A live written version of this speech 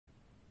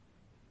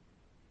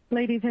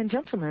Ladies and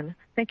gentlemen,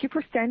 thank you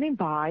for standing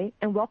by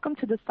and welcome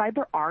to the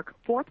CyberArk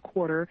fourth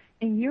quarter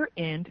and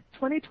year-end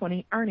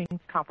 2020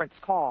 earnings conference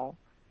call.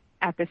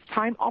 At this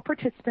time, all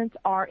participants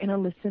are in a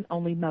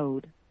listen-only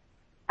mode.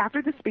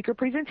 After the speaker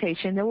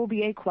presentation, there will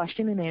be a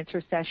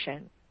question-and-answer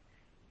session.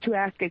 To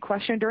ask a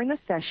question during the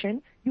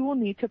session, you will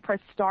need to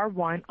press star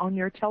one on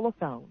your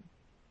telephone.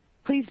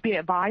 Please be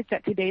advised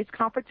that today's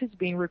conference is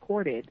being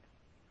recorded.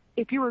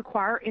 If you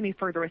require any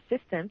further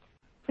assistance,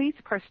 please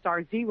press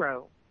star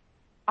zero.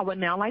 I would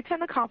now like to turn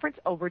the conference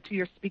over to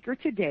your speaker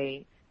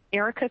today,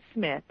 Erica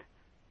Smith,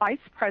 Vice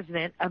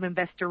President of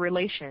Investor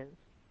Relations.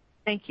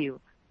 Thank you.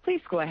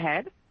 Please go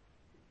ahead.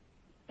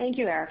 Thank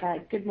you, Erica.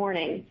 Good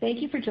morning.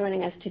 Thank you for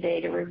joining us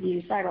today to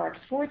review CyberArk's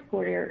fourth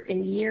quarter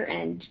and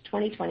year-end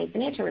 2020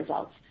 financial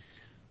results.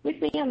 With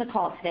me on the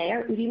call today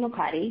are Udi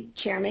Mokady,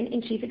 Chairman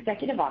and Chief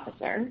Executive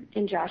Officer,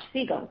 and Josh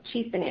Siegel,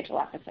 Chief Financial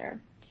Officer.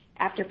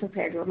 After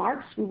prepared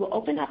remarks, we will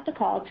open up the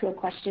call to a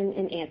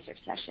question-and-answer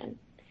session.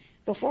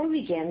 Before we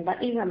begin, let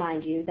me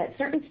remind you that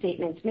certain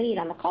statements made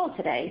on the call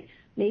today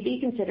may be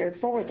considered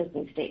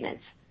forward-looking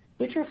statements,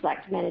 which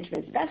reflect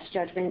management's best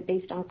judgment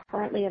based on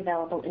currently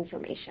available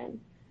information.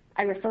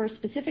 I refer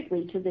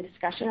specifically to the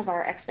discussion of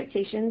our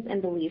expectations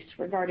and beliefs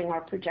regarding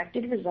our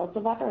projected results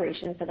of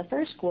operation for the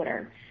first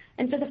quarter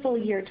and for the full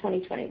year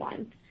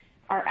 2021.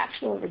 Our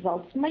actual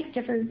results might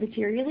differ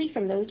materially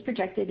from those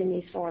projected in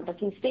these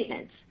forward-looking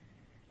statements.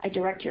 I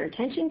direct your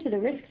attention to the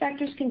risk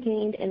factors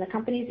contained in the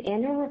company's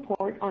annual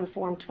report on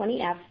Form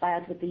 20-F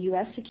filed with the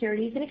U.S.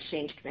 Securities and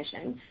Exchange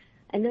Commission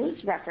and those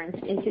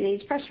referenced in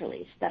today's press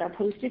release that are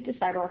posted to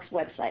CyberArk's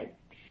website,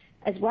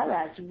 as well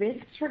as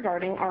risks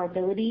regarding our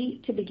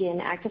ability to begin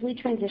actively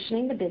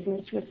transitioning the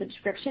business to a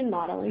subscription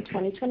model in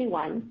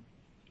 2021,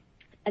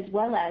 as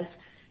well as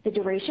the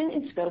duration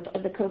and scope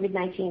of the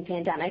COVID-19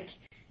 pandemic,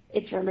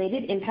 its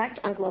related impact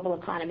on global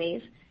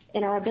economies,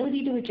 and our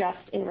ability to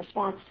adjust in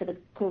response to the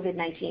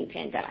COVID-19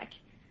 pandemic.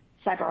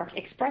 CyberArk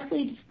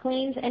expressly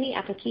disclaims any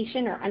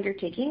application or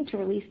undertaking to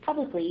release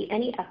publicly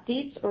any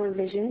updates or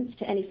revisions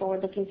to any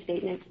forward-looking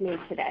statements made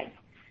today.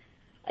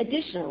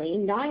 Additionally,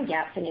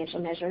 non-GAAP financial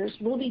measures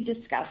will be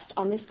discussed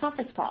on this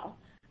conference call.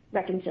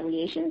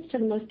 Reconciliations to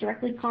the most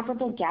directly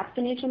comparable GAAP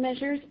financial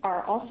measures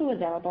are also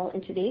available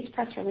in today's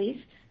press release,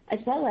 as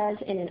well as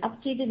in an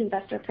updated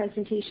investor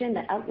presentation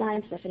that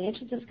outlines the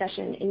financial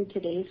discussion in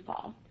today's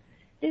call.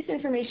 This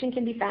information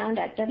can be found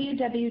at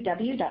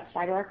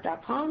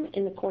www.cyberark.com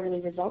in the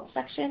quarterly results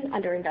section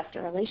under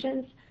Investor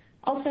Relations.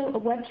 Also, a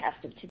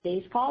webcast of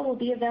today's call will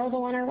be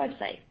available on our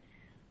website.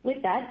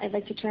 With that, I'd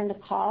like to turn the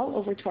call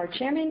over to our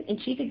Chairman and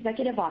Chief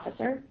Executive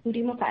Officer,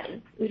 Udi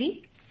Mokady.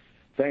 Udi?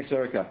 Thanks,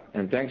 Erica,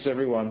 and thanks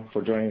everyone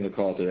for joining the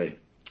call today.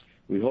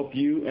 We hope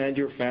you and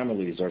your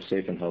families are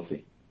safe and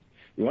healthy.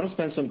 We want to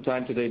spend some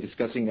time today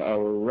discussing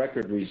our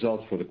record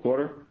results for the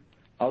quarter,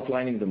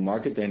 outlining the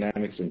market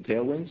dynamics and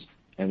tailwinds,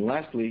 and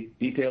lastly,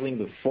 detailing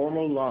the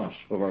formal launch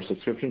of our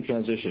subscription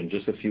transition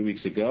just a few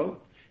weeks ago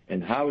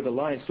and how it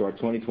aligns to our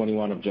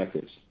 2021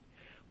 objectives.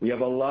 We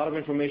have a lot of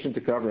information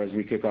to cover as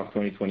we kick off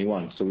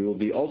 2021, so we will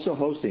be also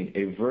hosting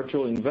a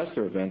virtual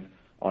investor event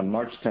on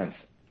March 10th,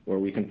 where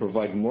we can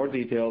provide more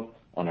detail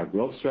on our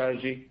growth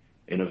strategy,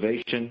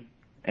 innovation,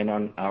 and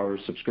on our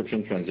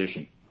subscription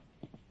transition.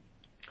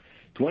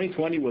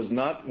 2020 was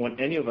not what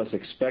any of us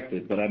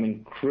expected, but I'm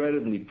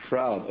incredibly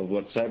proud of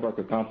what CyberArk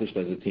accomplished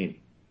as a team.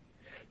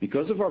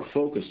 Because of our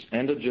focus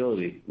and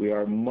agility, we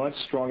are a much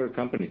stronger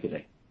company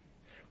today.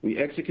 We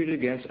executed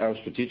against our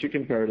strategic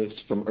imperatives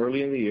from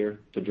early in the year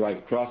to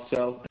drive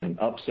cross-sell and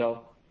upsell,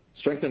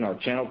 strengthen our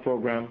channel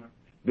program,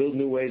 build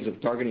new ways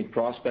of targeting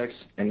prospects,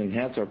 and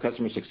enhance our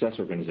customer success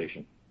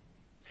organization.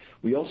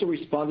 We also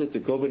responded to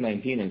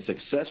COVID-19 and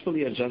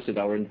successfully adjusted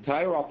our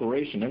entire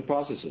operation and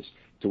processes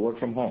to work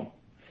from home,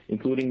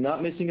 including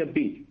not missing a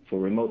beat for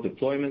remote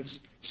deployments,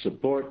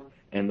 support,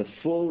 and the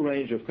full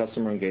range of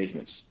customer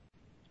engagements.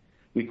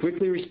 We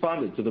quickly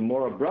responded to the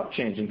more abrupt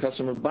change in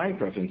customer buying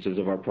preferences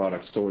of our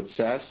products towards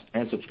SaaS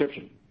and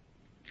subscription.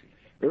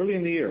 Early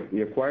in the year,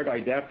 we acquired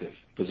Idaptive,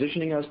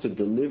 positioning us to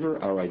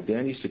deliver our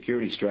identity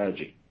security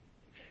strategy.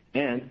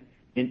 And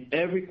in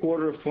every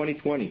quarter of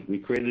 2020, we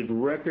created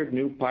record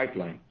new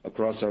pipeline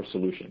across our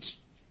solutions.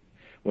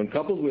 When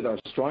coupled with our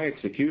strong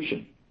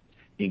execution,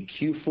 in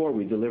Q4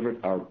 we delivered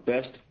our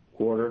best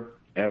quarter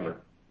ever.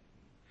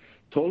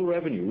 Total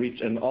revenue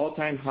reached an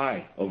all-time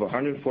high of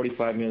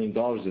 $145 million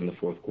in the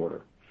fourth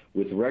quarter,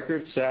 with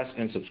record SaaS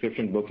and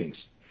subscription bookings,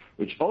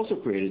 which also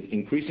created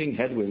increasing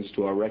headwinds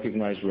to our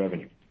recognized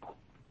revenue.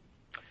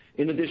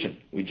 In addition,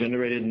 we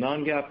generated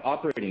non-GAAP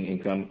operating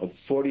income of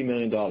 $40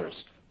 million,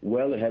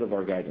 well ahead of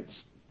our guidance.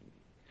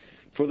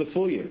 For the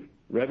full year,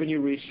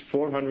 revenue reached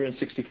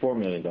 $464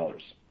 million.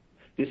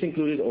 This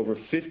included over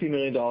 $50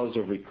 million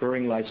of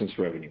recurring license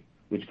revenue,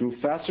 which grew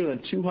faster than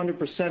 200%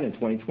 in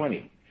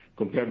 2020,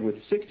 compared with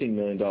 $16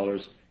 million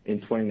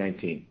in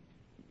 2019.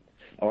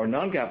 Our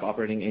non-GAAP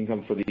operating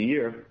income for the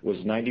year was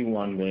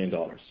 $91 million.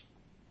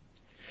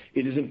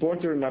 It is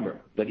important to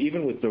remember that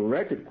even with the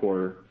record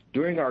quarter,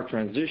 During our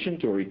transition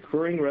to a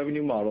recurring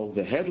revenue model,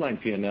 the headline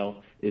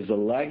P&L is a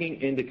lagging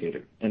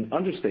indicator and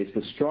understates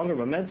the stronger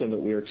momentum that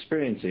we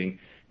experienced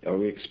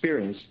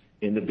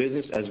in the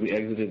business as we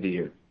exited the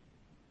year.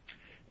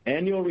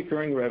 Annual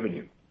recurring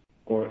revenue,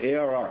 or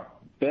ARR,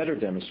 better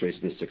demonstrates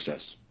this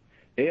success.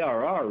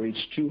 ARR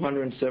reached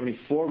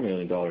 $274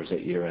 million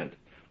at year-end,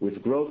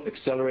 with growth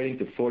accelerating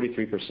to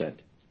 43%.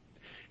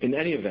 In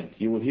any event,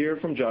 you will hear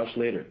from Josh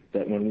later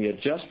that when we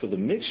adjust for the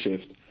mix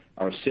shift,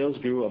 our sales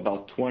grew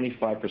about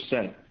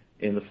 25%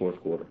 in the fourth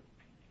quarter.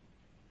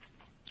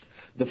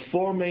 The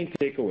four main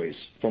takeaways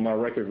from our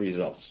record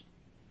results.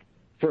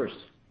 First,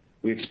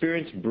 we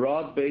experienced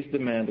broad-based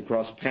demand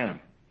across PAM,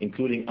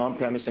 including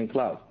on-premise and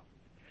cloud,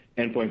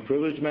 Endpoint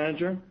Privilege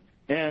Manager,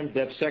 and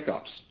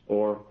DevSecOps,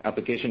 or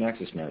Application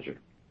Access Manager.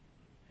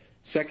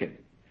 Second,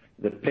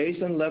 the pace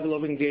and level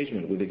of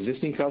engagement with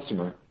existing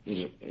customers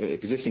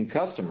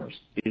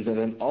is at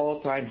an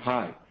all-time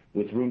high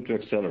with room to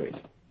accelerate.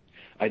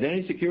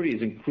 Identity security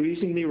is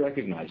increasingly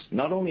recognized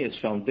not only as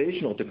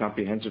foundational to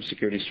comprehensive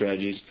security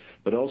strategies,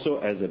 but also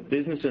as a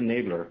business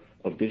enabler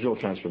of digital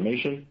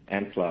transformation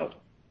and cloud.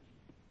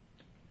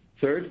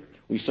 Third,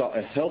 we saw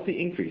a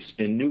healthy increase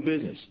in new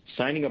business,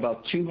 signing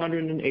about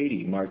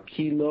 280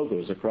 marquee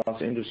logos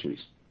across industries.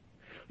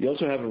 We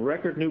also have a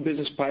record new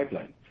business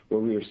pipeline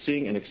where we are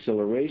seeing an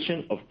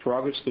acceleration of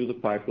progress through the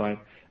pipeline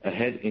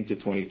ahead into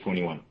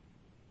 2021.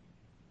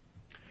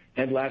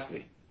 And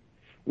lastly,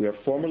 we are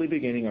formally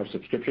beginning our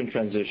subscription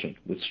transition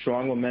with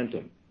strong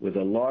momentum, with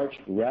a large,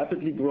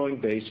 rapidly growing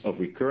base of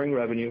recurring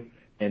revenue,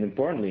 and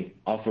importantly,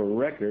 off a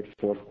record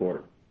fourth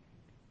quarter.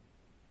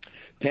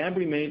 PAM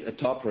remained a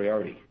top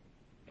priority,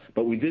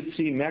 but we did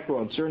see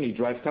macro uncertainty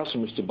drive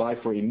customers to buy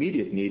for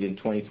immediate need in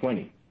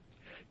 2020.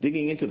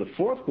 Digging into the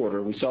fourth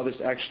quarter, we saw this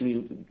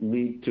actually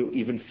lead to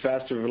even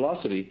faster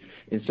velocity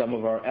in some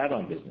of our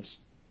add-on business,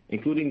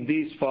 including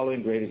these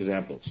following great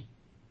examples.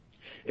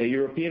 A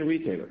European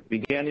retailer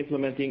began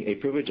implementing a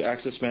privilege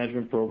access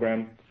management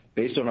program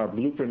based on our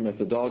blueprint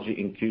methodology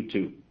in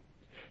Q2.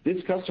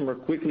 This customer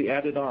quickly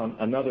added on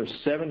another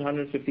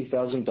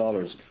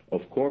 $750,000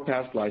 of core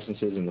pass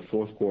licenses in the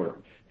fourth quarter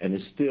and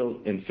is still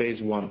in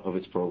phase one of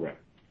its program.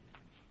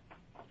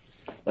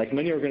 Like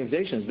many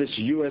organizations, this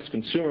U.S.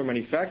 consumer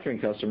manufacturing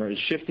customer is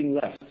shifting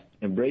left,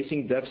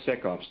 embracing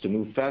DevSecOps to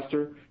move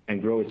faster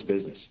and grow its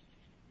business.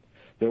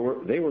 They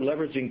were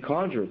leveraging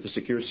Conjur to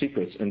secure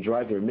secrets and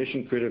drive their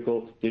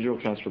mission-critical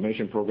digital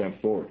transformation program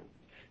forward.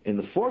 In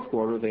the fourth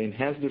quarter, they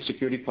enhanced their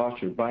security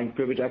posture, buying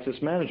privilege access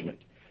management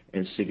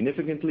and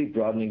significantly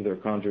broadening their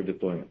Conjur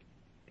deployment.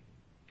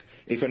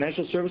 A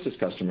financial services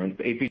customer,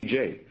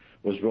 APJ,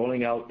 was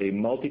rolling out a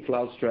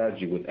multi-cloud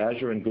strategy with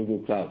Azure and Google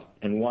Cloud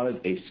and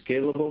wanted a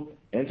scalable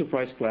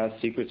enterprise-class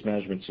secrets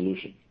management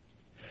solution.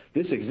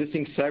 This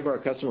existing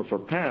CyberArk customer for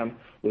PAM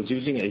was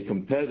using a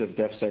competitive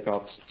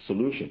DevSecOps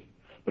solution,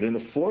 but in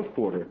the fourth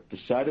quarter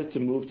decided to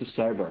move to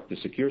CyberArk to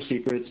secure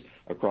secrets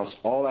across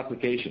all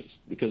applications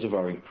because of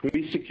our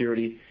increased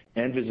security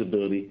and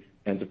visibility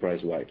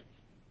enterprise-wide.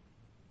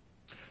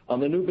 On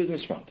the new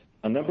business front,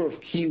 a number of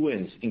key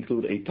wins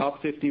include a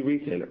top 50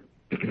 retailer,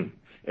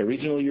 a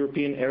regional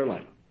European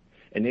airline,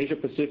 an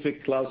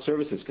Asia-Pacific cloud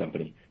services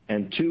company,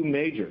 and two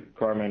major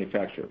car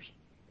manufacturers.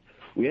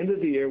 We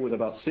ended the year with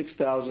about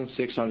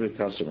 6,600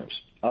 customers,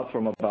 up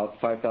from about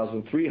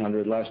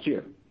 5,300 last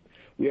year.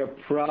 We are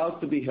proud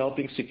to be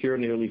helping secure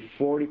nearly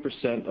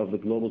 40% of the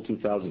Global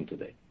 2000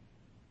 today.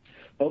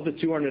 Of the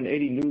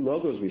 280 new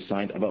logos we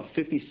signed, about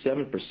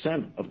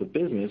 57% of the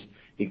business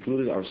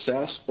included our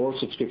SaaS or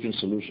subscription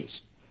solutions,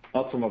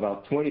 up from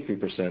about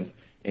 23%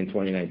 in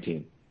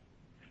 2019.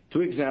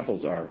 Two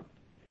examples are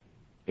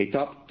a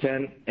top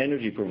 10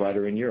 energy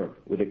provider in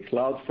Europe with a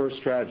cloud-first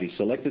strategy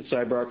selected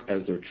CyberArk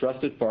as their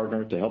trusted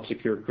partner to help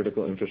secure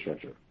critical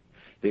infrastructure.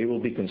 They will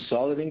be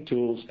consolidating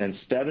tools and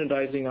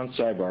standardizing on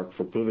CyberArk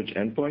for privileged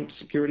endpoint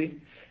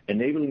security,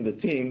 enabling the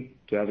team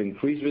to have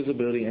increased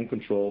visibility and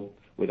control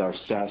with our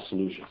SaaS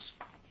solutions.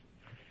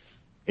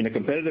 In a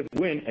competitive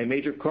win, a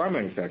major car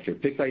manufacturer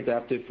picked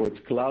Idaptive for its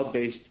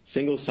cloud-based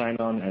single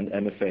sign-on and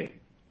MFA.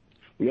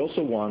 We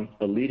also won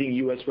a leading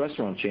U.S.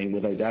 restaurant chain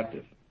with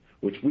Idaptive,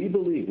 which we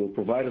believe will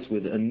provide us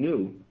with a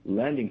new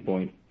landing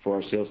point for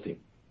our sales team.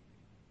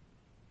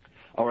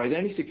 Our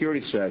identity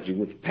security strategy,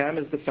 with PAM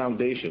as the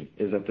foundation,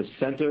 is at the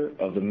center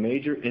of the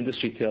major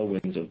industry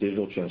tailwinds of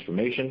digital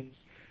transformation,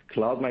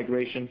 cloud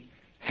migration,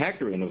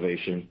 hacker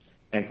innovation,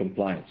 and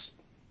compliance.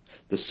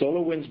 The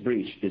SolarWinds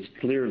breach is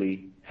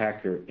clearly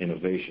hacker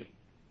innovation.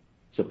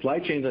 Supply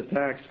chain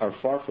attacks are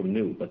far from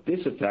new, but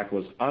this attack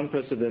was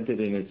unprecedented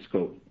in its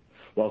scope.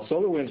 While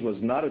SolarWinds was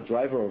not a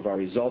driver of our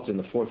results in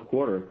the fourth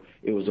quarter,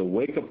 it was a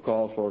wake-up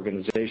call for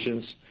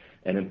organizations,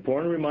 an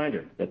important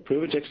reminder that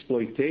privilege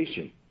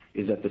exploitation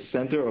is at the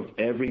center of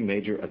every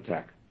major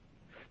attack.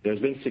 There's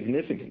been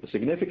a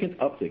significant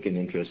uptick in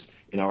interest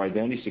in our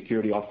identity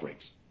security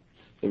offerings.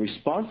 The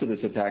response to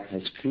this attack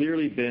has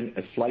clearly been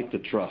a flight to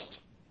trust.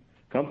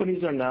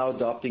 Companies are now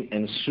adopting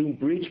an assume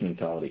breach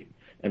mentality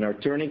and are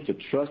turning to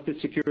trusted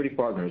security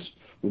partners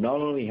who not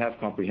only have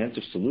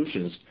comprehensive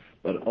solutions,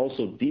 but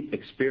also deep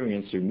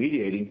experience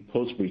remediating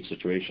post-breach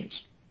situations.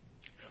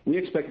 We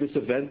expect this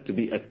event to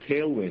be a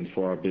tailwind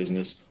for our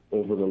business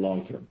over the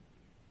long term.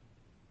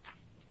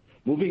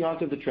 Moving on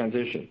to the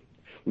transition.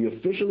 We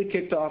officially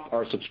kicked off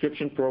our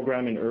subscription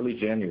program in early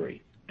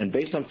January, and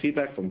based on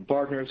feedback from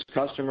partners,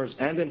 customers,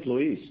 and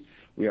employees,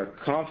 we are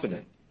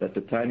confident that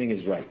the timing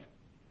is right.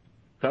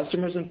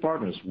 Customers and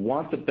partners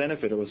want the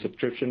benefit of a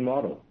subscription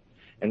model,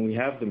 and we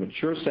have the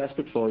mature SaaS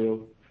portfolio,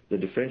 the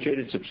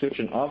differentiated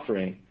subscription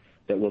offering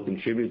that will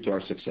contribute to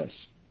our success.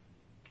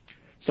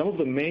 Some of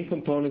the main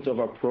components of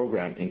our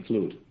program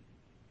include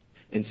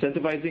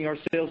incentivizing our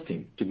sales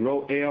team to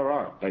grow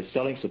ARR by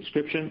selling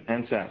subscription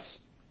and SaaS,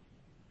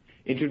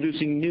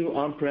 introducing new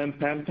on-prem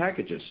PAM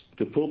packages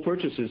to pull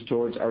purchases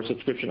towards our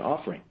subscription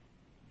offering.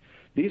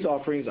 These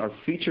offerings are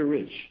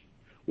feature-rich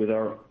with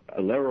our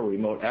Alero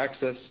remote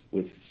access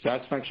with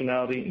SaaS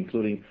functionality,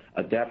 including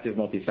adaptive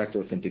multi-factor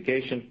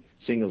authentication,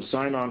 single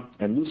sign-on,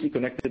 and loosely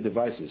connected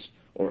devices,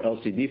 or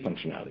LCD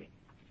functionality.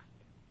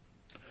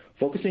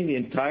 Focusing the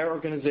entire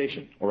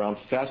organization around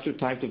faster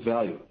time to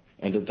value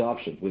and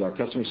adoption with our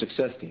customer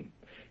success team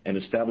and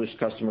established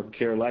customer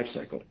care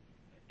lifecycle,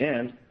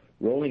 and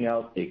rolling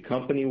out a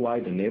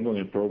company-wide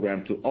enablement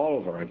program to all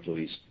of our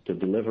employees to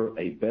deliver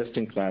a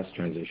best-in-class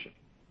transition.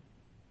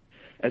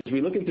 As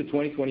we look into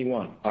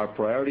 2021, our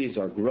priorities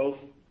are growth,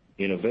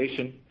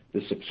 innovation,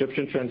 the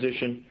subscription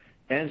transition,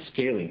 and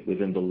scaling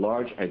within the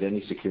large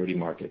identity security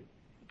market.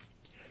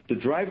 To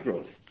drive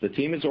growth, the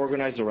team is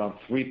organized around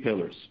 3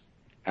 pillars: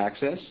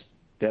 access,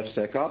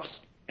 DevSecOps,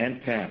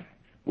 and PAM,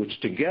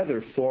 which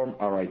together form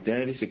our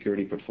identity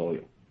security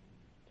portfolio.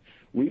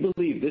 We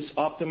believe this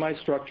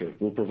optimized structure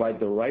will provide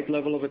the right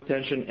level of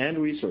attention and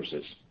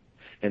resources,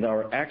 and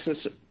our access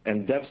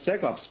and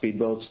DevSecOps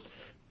speedboats,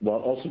 while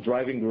also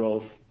driving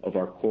growth of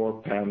our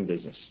core PAM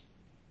business.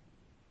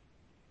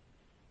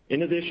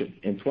 In addition,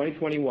 in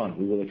 2021,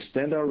 we will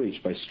extend our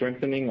reach by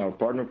strengthening our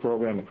partner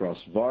program across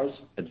VARs,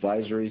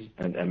 advisories,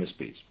 and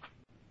MSPs.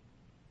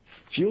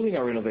 Fueling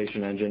our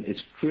innovation engine is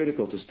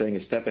critical to staying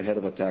a step ahead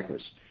of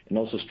attackers and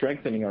also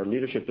strengthening our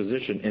leadership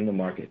position in the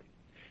market.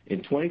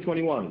 In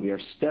 2021, we are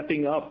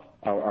stepping up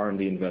our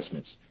R&D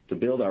investments to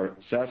build our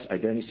SaaS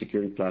identity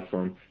security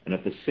platform and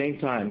at the same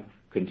time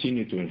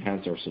continue to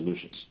enhance our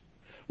solutions.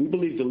 We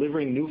believe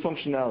delivering new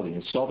functionality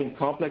and solving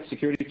complex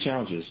security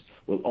challenges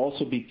will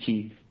also be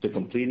key to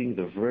completing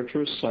the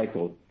virtuous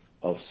cycle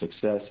of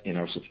success in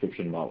our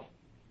subscription model.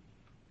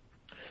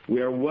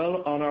 We are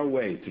well on our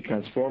way to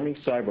transforming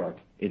CyberArk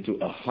into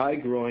a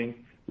high-growing,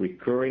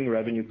 recurring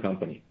revenue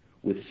company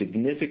with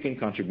significant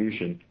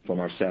contribution from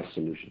our SaaS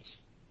solutions.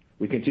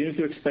 We continue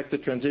to expect the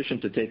transition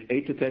to take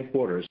 8 to 10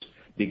 quarters,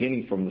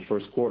 beginning from the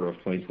first quarter of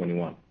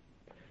 2021.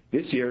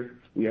 This year,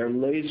 we are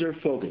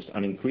laser-focused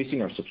on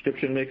increasing our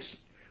subscription mix,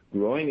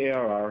 growing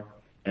ARR,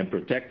 and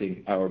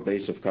protecting our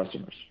base of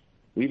customers.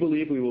 We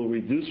believe we will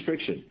reduce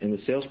friction in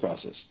the sales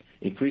process,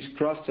 increase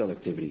cross-sell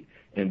activity,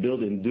 and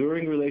build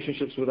enduring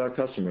relationships with our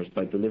customers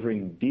by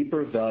delivering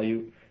deeper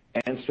value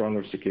and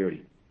stronger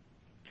security.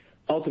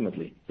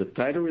 Ultimately, the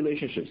tighter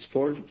relationships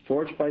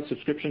forged by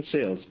subscription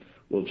sales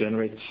will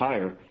generate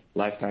higher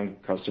lifetime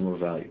customer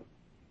value.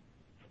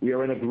 We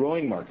are in a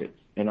growing market,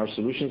 and our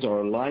solutions are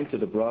aligned to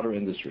the broader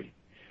industry.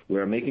 We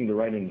are making the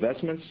right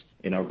investments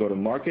in our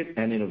go-to-market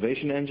and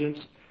innovation engines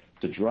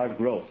to drive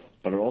growth,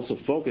 but are also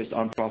focused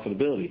on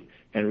profitability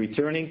and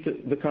returning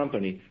the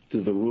company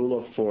to the Rule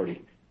of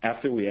 40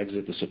 after we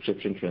exit the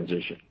subscription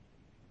transition.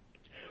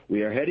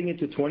 We are heading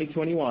into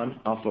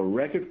 2021 off a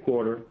record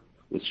quarter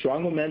with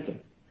strong momentum,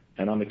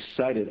 and I'm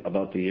excited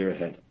about the year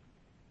ahead.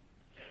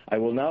 I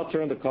will now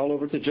turn the call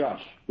over to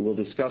Josh, who will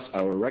discuss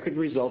our record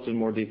results in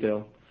more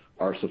detail,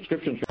 our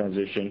subscription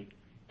transition,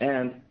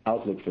 and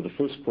outlook for the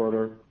first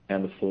quarter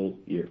and the full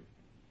year.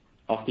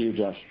 Off to you,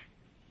 Josh.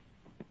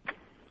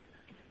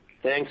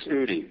 Thanks,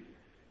 Udi.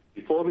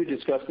 Before we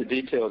discuss the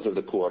details of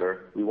the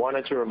quarter, we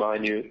wanted to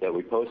remind you that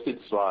we posted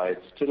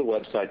slides to the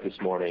website this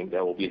morning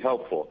that will be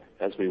helpful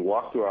as we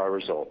walk through our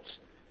results.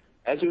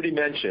 As Udi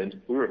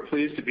mentioned, we were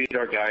pleased to beat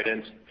our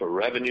guidance for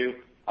revenue,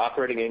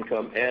 operating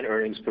income, and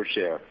earnings per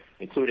share,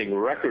 including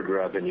record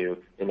revenue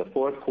in the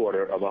fourth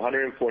quarter of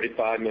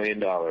 $145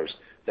 million.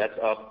 That's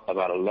up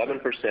about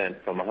 11%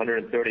 from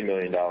 $130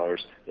 million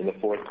in the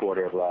fourth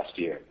quarter of last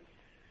year.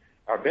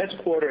 Our best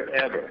quarter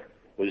ever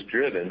was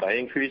driven by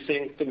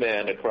increasing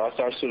demand across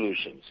our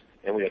solutions,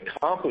 and we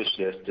accomplished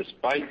this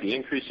despite the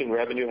increasing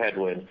revenue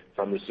headwind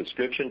from the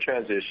subscription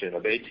transition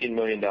of $18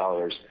 million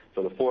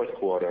for the fourth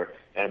quarter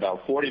and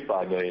about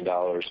 $45 million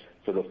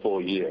for the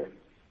full year.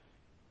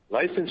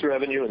 License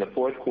revenue in the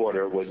fourth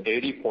quarter was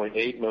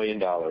 $80.8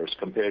 million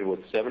compared with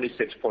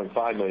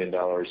 $76.5 million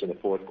in the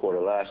fourth quarter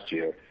last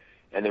year,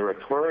 and the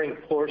recurring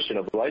portion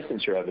of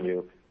license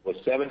revenue was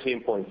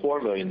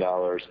 $17.4 million,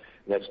 and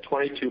that's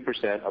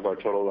 22% of our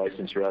total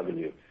license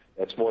revenue.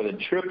 That's more than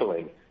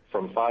tripling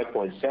from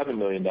 $5.7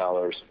 million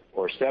or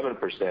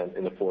 7%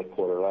 in the fourth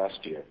quarter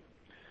last year.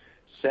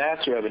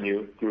 SaaS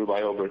revenue grew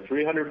by over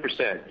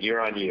 300%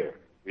 year on year,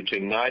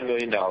 reaching $9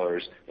 million,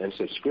 and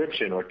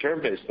subscription or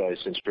term-based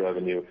license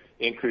revenue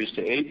increased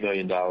to $8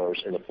 million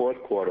in the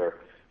fourth quarter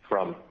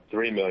from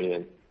 $3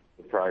 million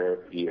the prior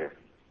year.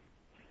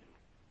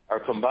 Our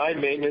combined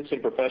maintenance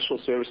and professional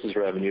services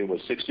revenue was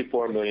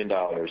 $64 million,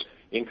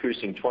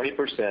 increasing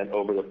 20%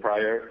 over the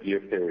prior year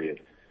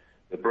period.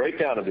 The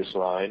breakdown of this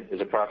line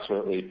is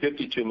approximately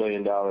 $52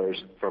 million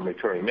from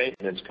recurring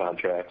maintenance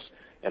contracts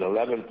and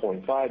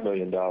 $11.5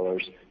 million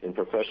in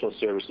professional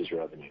services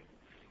revenue.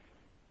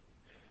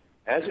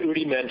 As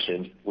Udi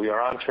mentioned, we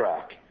are on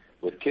track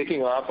with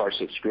kicking off our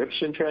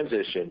subscription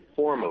transition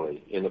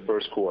formally in the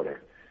first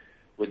quarter.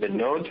 With the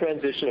known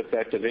transition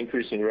effect of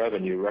increasing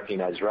revenue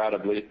recognized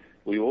ratably,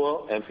 we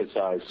will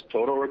emphasize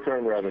total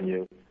recurring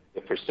revenue,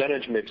 the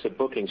percentage mix of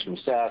bookings from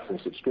SaaS and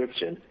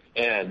subscription,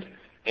 and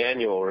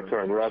annual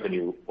recurring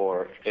revenue,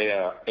 or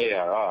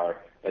ARR,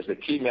 as the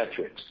key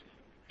metrics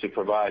to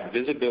provide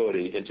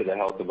visibility into the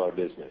health of our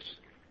business.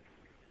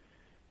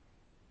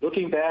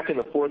 Looking back in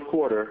the fourth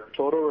quarter,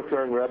 total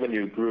recurring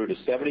revenue grew to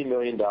 $70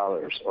 million,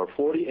 or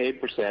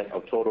 48%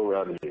 of total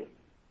revenue.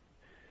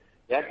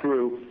 That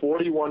grew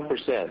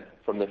 41%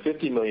 from the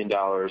 $50 million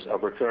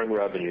of recurring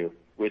revenue,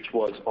 which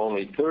was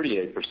only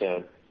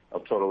 38%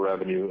 of total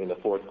revenue in the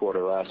fourth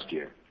quarter last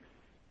year.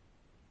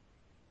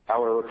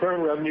 Our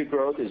recurring revenue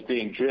growth is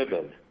being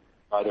driven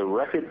by the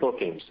record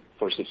bookings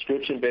for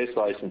subscription-based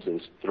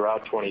licenses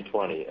throughout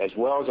 2020, as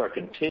well as our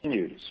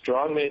continued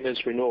strong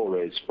maintenance renewal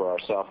rates for our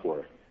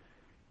software.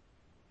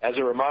 As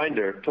a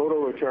reminder, total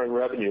recurring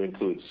revenue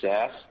includes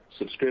SaaS,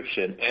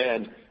 subscription,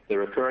 and the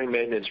recurring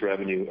maintenance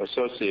revenue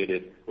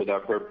associated with our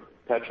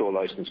perpetual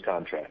license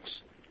contracts.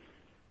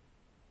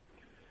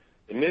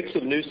 The mix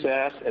of new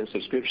SaaS and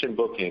subscription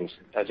bookings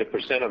as a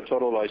percent of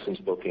total license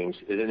bookings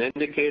is an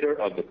indicator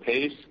of the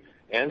pace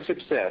and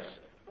success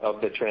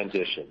of the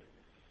transition.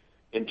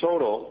 In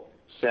total,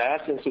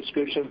 SaaS and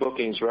subscription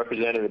bookings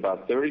represented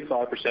about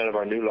 35% of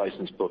our new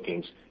license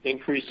bookings,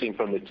 increasing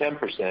from the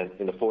 10%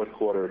 in the fourth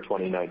quarter of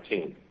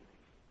 2019.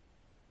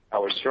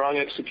 Our strong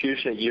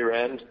execution at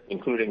year-end,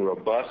 including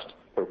robust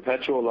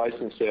perpetual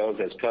license sales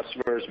as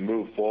customers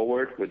move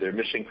forward with their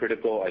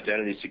mission-critical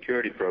identity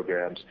security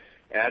programs,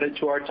 added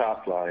to our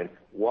top line,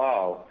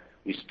 while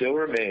we still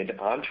remained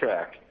on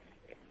track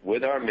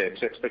with our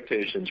mix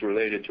expectations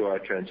related to our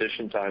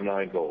transition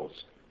timeline goals.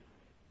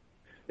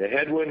 The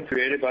headwind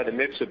created by the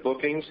mix of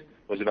bookings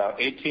was about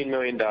 $18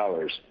 million.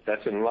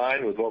 That's in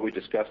line with what we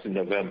discussed in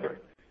November,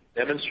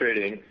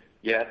 demonstrating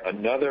yet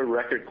another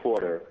record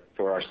quarter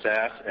for our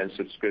SaaS and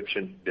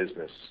subscription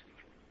business.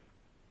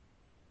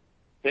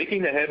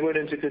 Taking the headwind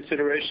into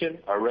consideration,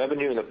 our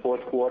revenue in the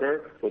fourth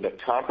quarter with a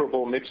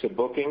comparable mix of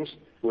bookings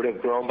would have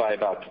grown by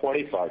about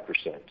 25%.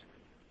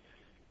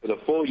 For the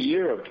full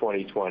year of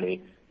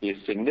 2020, the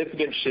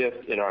significant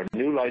shift in our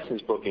new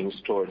license bookings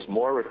towards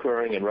more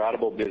recurring and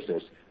ratable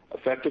business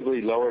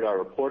effectively lowered our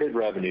reported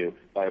revenue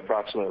by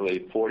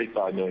approximately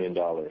 $45 million.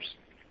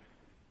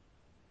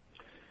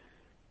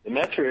 The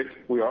metric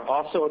we are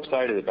also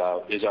excited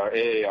about is our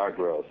AAR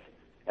growth,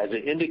 as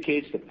it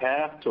indicates the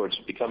path towards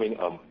becoming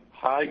a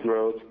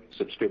high-growth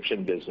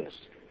subscription business.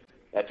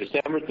 At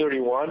December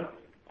 31,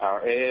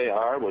 our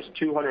AAR was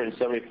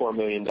 $274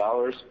 million,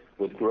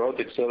 with growth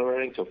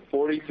accelerating to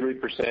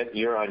 43%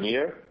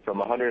 year-on-year from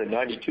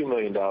 $192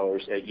 million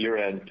at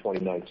year-end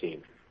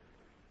 2019.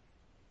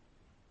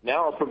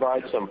 Now I'll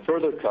provide some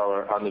further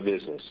color on the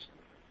business.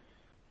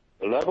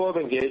 The level of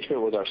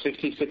engagement with our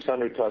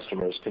 6,600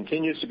 customers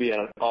continues to be at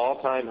an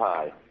all-time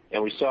high,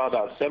 and we saw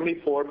about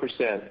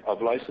 74%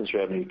 of license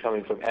revenue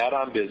coming from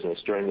add-on business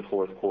during the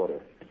fourth quarter.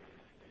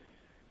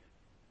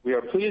 We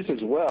are pleased as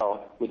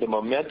well with the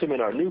momentum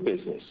in our new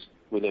business,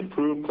 with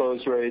improved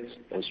close rates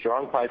and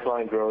strong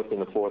pipeline growth in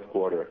the fourth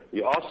quarter.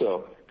 We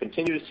also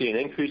continue to see an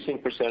increasing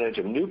percentage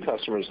of new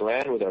customers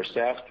land with our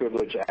SaaS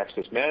Privileged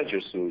Access Manager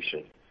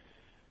solution.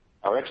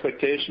 Our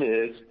expectation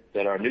is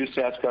that our new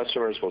SaaS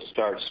customers will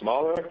start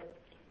smaller,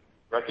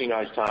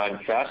 recognize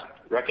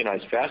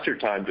faster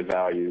time to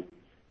value,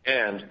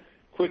 and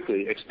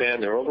quickly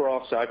expand their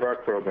overall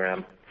CyberArk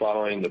program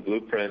following the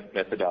blueprint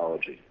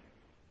methodology.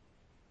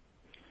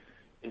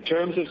 In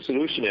terms of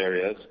solution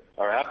areas,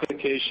 our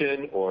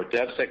application or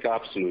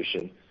DevSecOps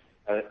solution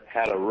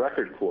had a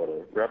record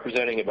quarter,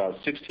 representing about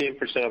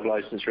 16% of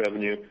license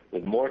revenue,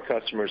 with more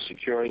customers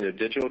securing their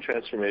digital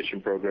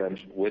transformation programs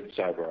with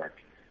CyberArk.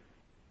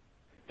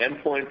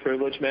 Endpoint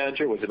Privilege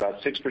Manager was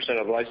about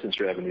 6% of license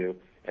revenue,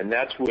 and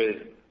that's with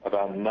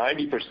about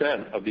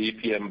 90% of the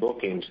EPM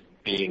bookings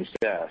being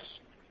SaaS.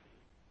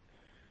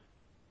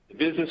 The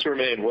business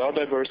remained well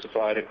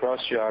diversified across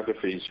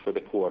geographies for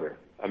the quarter.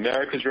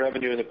 Americas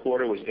revenue in the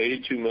quarter was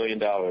 $82 million,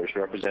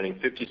 representing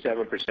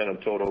 57%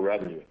 of total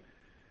revenue.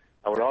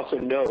 I would also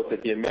note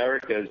that the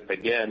Americas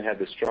again had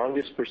the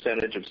strongest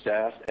percentage of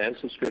SaaS and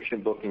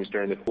subscription bookings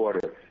during the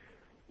quarter,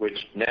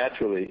 which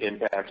naturally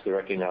impacts the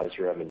recognized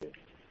revenue.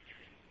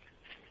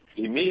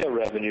 EMEA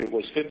revenue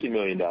was $50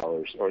 million,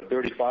 or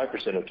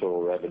 35% of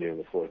total revenue in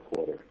the fourth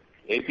quarter.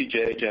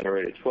 APJ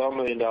generated $12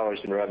 million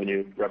in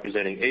revenue,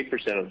 representing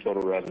 8% of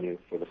total revenue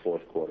for the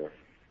fourth quarter.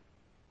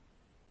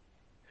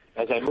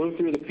 As I move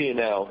through the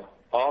P&L,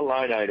 all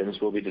line items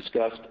will be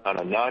discussed on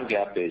a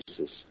non-GAAP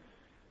basis.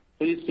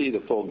 Please see the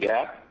full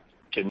GAAP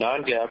to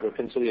non-GAAP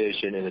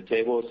reconciliation in the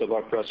tables of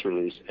our press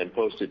release and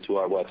posted to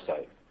our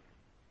website.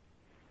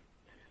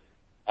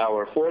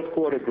 Our fourth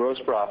quarter gross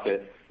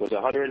profit was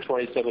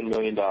 $127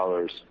 million,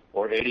 or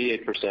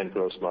 88%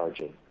 gross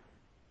margin.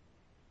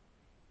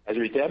 As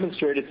we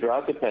demonstrated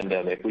throughout the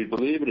pandemic, we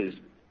believe it is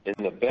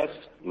in the best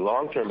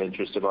long-term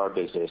interest of our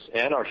business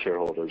and our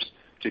shareholders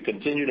to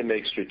continue to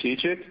make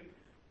strategic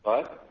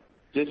but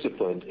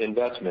disciplined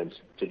investments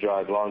to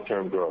drive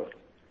long-term growth.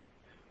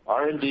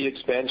 R&D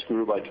expense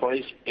grew by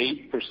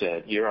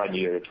 28%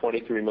 year-on-year to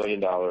 $23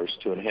 million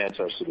to enhance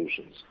our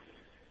solutions.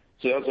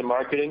 Sales and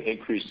marketing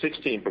increased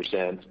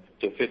 16%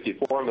 to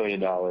 $54 million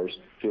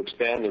to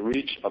expand the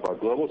reach of our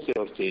global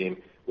sales team,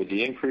 with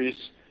the increase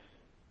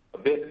a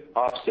bit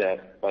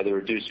offset by the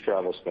reduced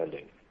travel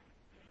spending.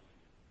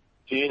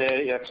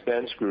 G&A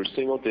expense grew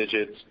single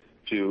digits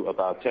to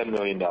about $10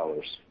 million.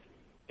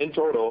 In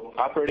total,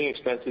 operating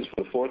expenses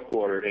for the fourth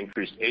quarter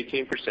increased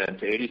 18%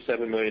 to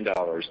 $87 million,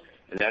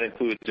 and that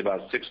includes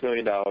about $6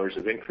 million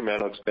of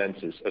incremental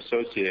expenses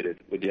associated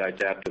with the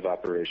adaptive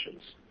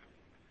operations.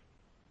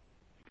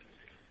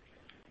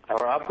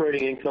 Our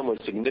operating income was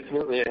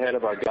significantly ahead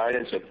of our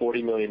guidance of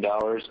 $40 million,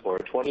 or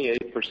a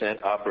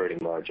 28% operating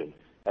margin.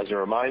 As a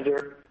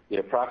reminder, the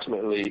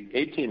approximately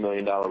 $18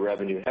 million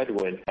revenue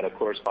headwind had a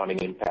corresponding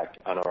impact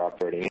on our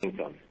operating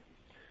income.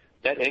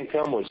 Net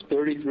income was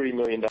 $33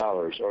 million,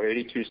 or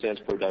 82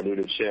 cents per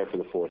diluted share for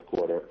the fourth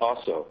quarter,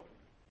 also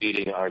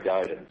beating our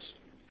guidance.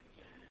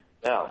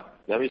 Now,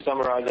 let me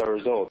summarize our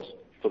results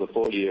for the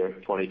full year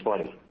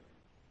 2020.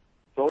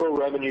 Total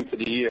revenue for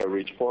the year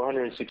reached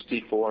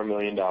 $464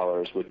 million,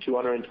 with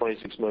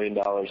 $226 million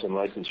in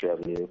license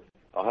revenue,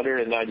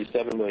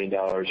 $197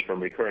 million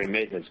from recurring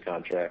maintenance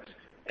contracts,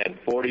 and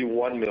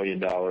 $41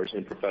 million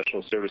in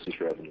professional services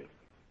revenue.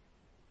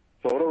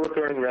 Total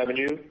recurring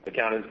revenue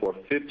accounted for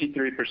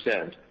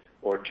 53%,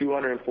 or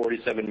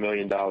 $247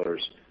 million.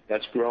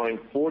 That's growing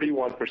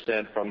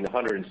 41% from the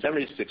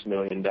 $176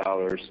 million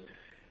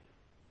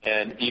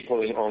and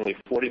equaling only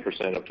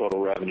 40% of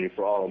total revenue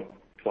for all of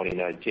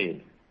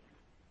 2019.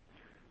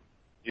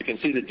 You can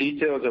see the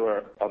details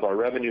of our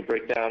revenue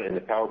breakdown in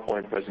the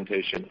PowerPoint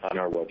presentation on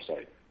our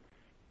website.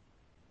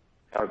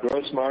 Our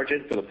gross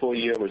margin for the full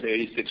year was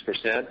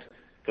 86%,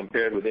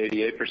 compared with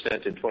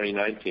 88% in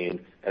 2019,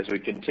 as we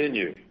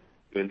continue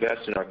to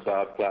invest in our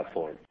cloud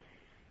platform.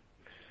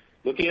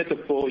 Looking at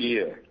the full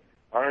year,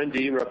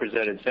 R&D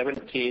represented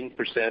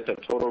 17%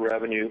 of total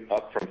revenue,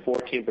 up from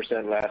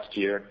 14% last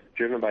year,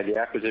 driven by the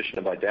acquisition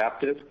of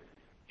Idaptive,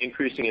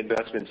 increasing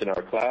investments in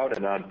our cloud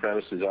and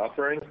on-premises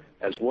offering,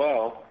 as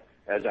well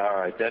as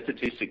our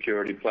identity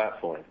security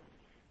platform.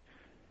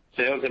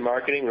 Sales and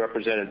marketing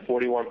represented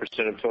 41%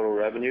 of total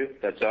revenue.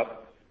 That's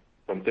up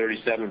from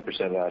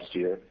 37% last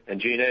year. And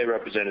G&A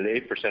represented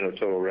 8% of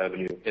total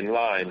revenue, in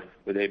line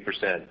with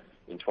 8%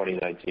 in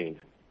 2019.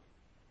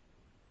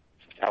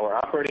 Our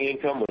operating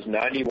income was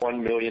 $91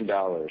 million,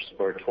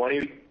 or a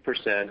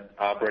 20%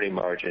 operating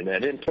margin.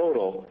 And in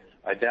total,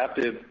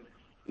 Idaptive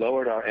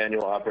lowered our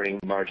annual operating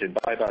margin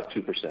by about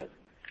 2%.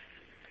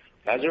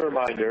 As a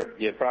reminder,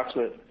 the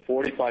approximate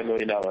 $45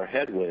 million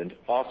headwind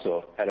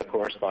also had a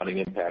corresponding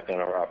impact on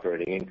our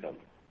operating income.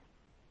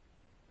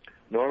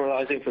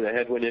 Normalizing for the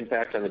headwind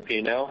impact on the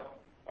P&L,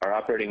 our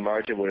operating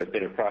margin would have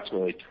been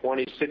approximately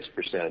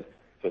 26%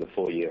 for the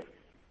full year.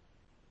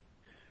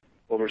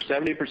 Over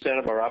 70%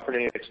 of our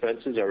operating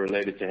expenses are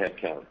related to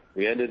headcount.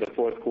 We ended the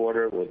fourth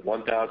quarter with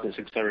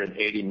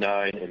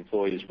 1,689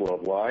 employees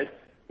worldwide.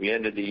 We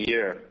ended the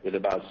year with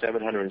about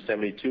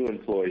 772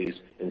 employees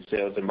in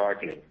sales and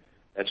marketing.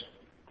 That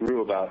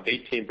grew about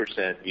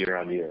 18%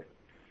 year-on-year.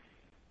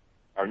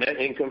 Our net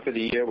income for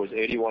the year was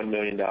 $81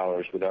 million,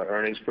 with our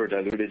earnings per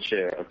diluted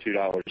share of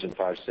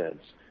 $2.05.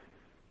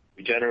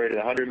 We generated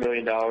 $100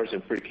 million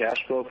in free cash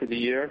flow for the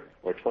year,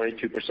 or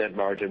 22%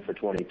 margin for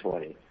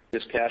 2020.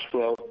 This cash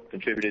flow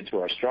contributed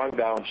to our strong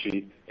balance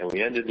sheet, and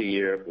we ended the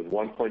year with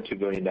 $1.2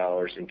 billion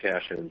in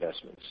cash and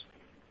investments.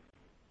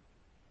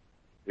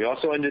 We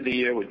also ended the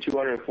year with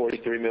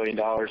 $243 million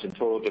in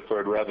total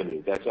deferred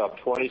revenue. That's up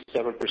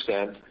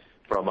 27%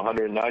 from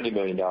 $190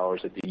 million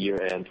at the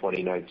year-end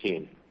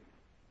 2019.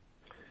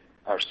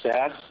 Our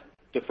SaaS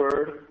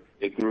deferred,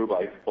 it grew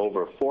by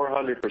over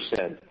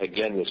 400%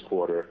 again this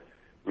quarter,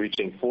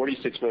 reaching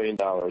 $46 million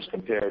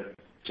compared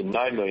to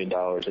 $9 million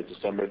at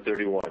December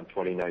 31,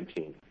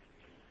 2019.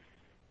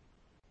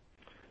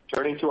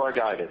 Turning to our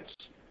guidance.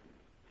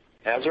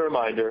 As a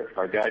reminder,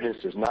 our guidance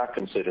does not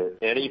consider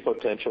any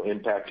potential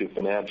impact to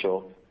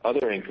financial,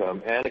 other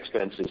income, and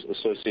expenses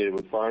associated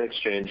with foreign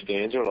exchange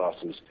gains or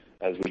losses,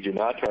 as we do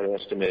not try to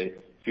estimate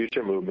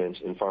future movements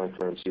in foreign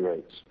currency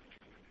rates.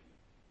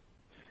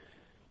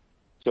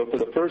 So for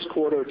the first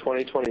quarter of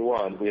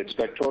 2021, we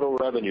expect total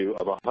revenue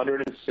of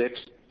 $106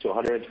 to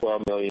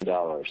 $112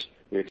 million.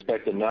 We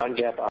expect a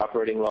non-GAAP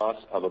operating loss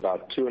of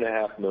about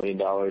 $2.5 million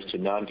to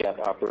non-GAAP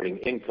operating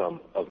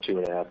income of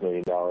 $2.5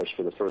 million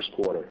for the first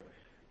quarter.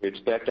 We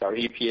expect our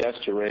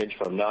EPS to range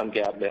from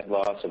non-GAAP net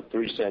loss of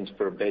 $0.03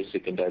 per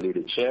basic and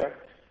diluted share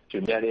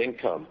to net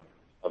income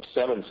of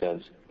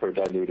 $0.07 per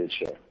diluted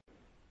share.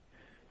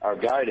 Our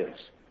guidance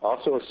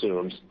also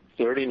assumes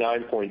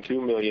 39.2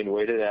 million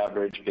weighted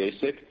average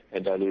basic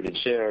and diluted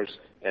shares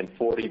and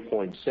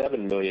 40.7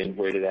 million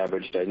weighted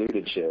average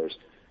diluted shares,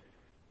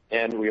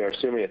 and we are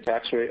assuming a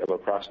tax rate of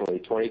approximately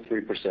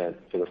 23%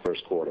 for the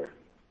first quarter.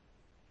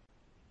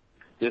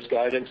 This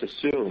guidance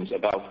assumes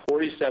about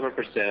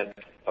 47%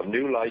 of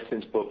new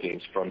license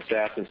bookings from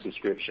SaaS and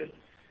subscription,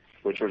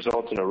 which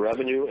results in a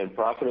revenue and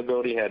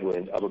profitability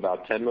headwind of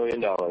about $10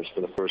 million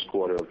for the first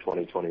quarter of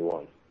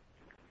 2021.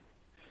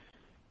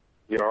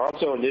 We are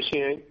also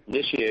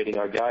initiating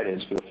our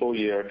guidance for the full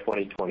year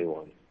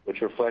 2021,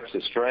 which reflects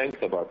the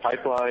strength of our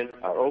pipeline,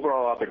 our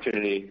overall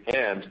opportunity,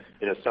 and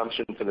an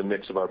assumption for the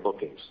mix of our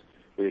bookings.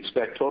 We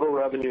expect total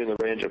revenue in the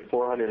range of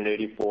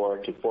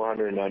 $484 to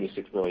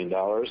 $496 million,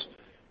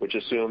 which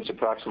assumes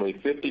approximately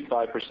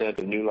 55%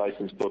 of new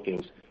license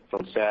bookings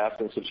from SaaS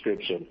and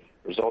subscription,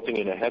 resulting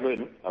in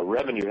a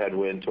revenue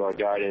headwind to our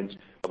guidance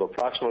of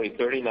approximately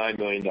 $39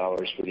 million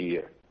for the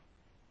year.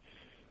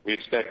 We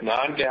expect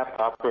non-GAAP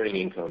operating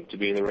income to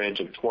be in the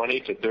range of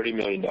 $20 to $30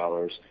 million.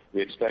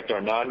 We expect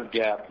our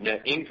non-GAAP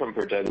net income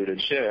per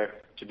diluted share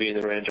to be in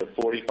the range of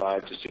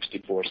 45 to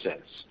 64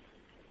 cents.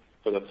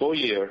 For the full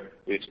year,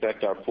 we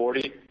expect about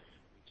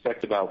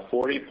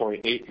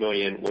 40.8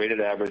 million weighted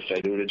average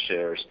diluted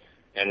shares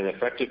and an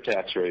effective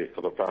tax rate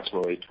of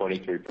approximately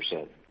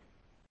 23%.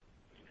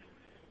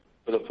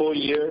 For the full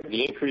year,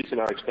 the increase in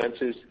our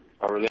expenses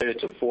are related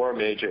to four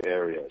major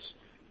areas.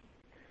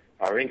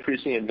 Our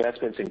increasing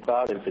investments in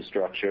cloud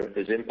infrastructure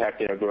is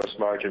impacting our gross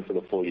margin for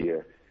the full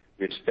year.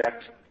 We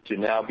expect to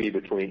now be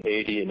between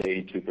 80 and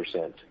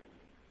 82%.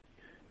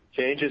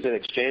 Changes in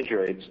exchange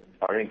rates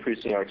are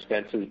increasing our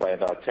expenses by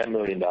about $10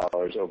 million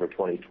over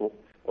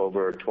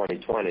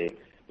 2020.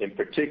 In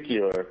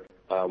particular,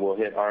 will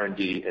hit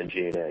R&D and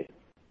G&A.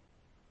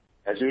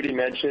 As Udi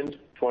mentioned,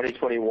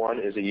 2021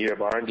 is a year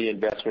of R&D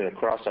investment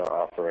across our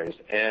offerings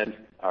and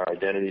our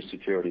identity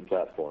security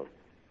platform.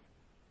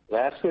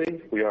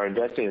 Lastly, we are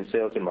investing in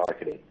sales and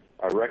marketing.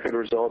 Our record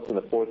results in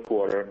the fourth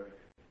quarter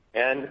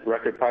and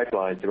record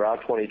pipeline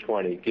throughout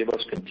 2020 give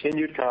us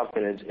continued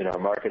confidence in our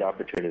market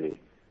opportunity.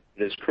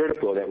 It is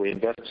critical that we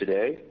invest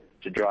today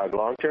to drive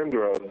long-term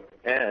growth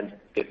and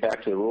get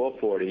back to the Rule of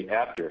 40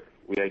 after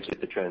we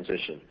exit the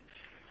transition.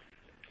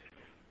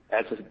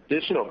 As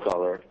additional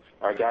color,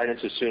 our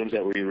guidance assumes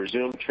that we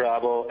resume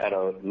travel at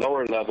a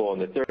lower level in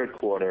the third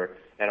quarter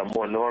and a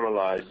more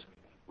normalized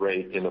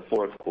rate in the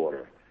fourth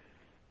quarter.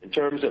 In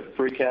terms of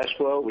free cash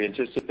flow, we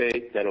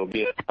anticipate that it will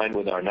be in line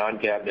with our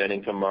non-GAAP net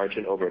income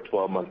margin over a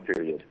 12-month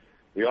period.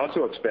 We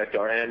also expect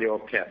our annual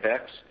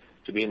CapEx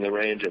to be in the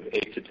range of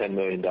 $8 to $10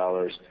 million,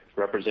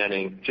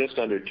 representing just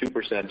under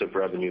 2% of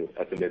revenue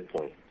at the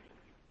midpoint.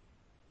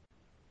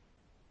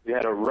 We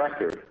had a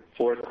record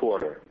fourth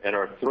quarter and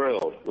are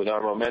thrilled with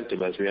our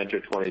momentum as we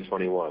enter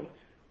 2021.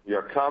 We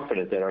are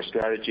confident that our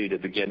strategy to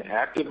begin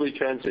actively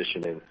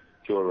transitioning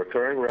to a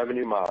recurring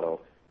revenue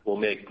model will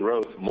make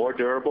growth more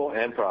durable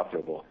and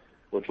profitable,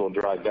 which will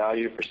drive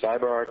value for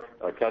CyberArk,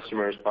 our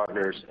customers,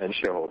 partners, and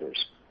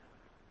shareholders.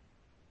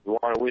 We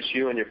want to wish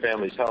you and your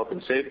families health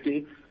and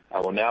safety. I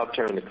will now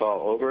turn the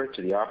call over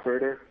to the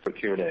operator for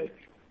Q&A.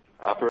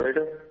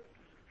 Operator?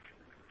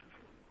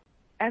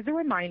 As a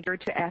reminder,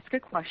 to ask a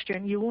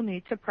question, you will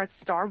need to press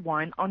star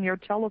one on your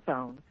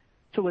telephone.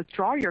 To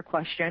withdraw your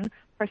question,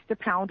 press the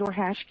pound or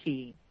hash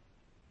key.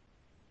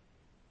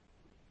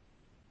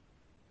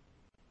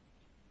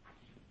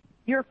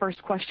 Your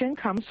first question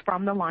comes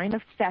from the line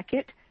of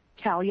Saket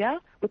Kalia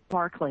with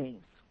Barclays.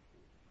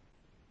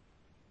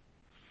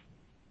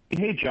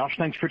 Hey, Josh.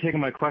 Thanks for taking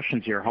my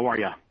questions here. How are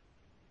you?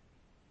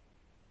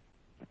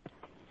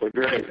 We're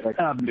great.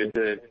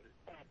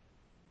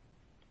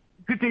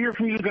 Good to hear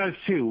from you guys,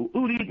 too.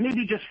 Udi,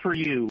 maybe just for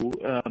you,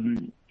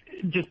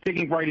 just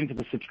digging right into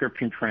the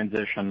subscription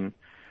transition,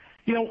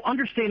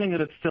 understanding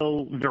that it's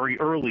still very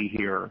early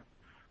here,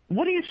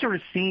 what are you sort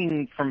of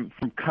seeing from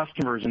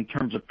customers in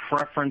terms of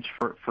preference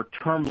for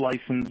term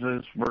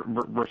licenses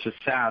versus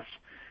SaaS?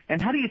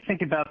 And how do you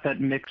think about that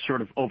mix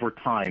sort of over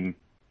time,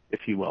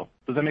 if you will?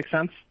 Does that make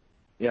sense?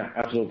 Yeah,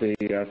 absolutely.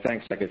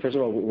 Thanks, Saket. First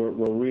of all,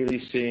 we're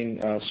really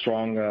seeing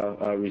strong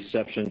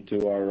reception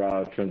to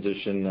our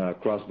transition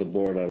across the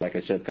board. Like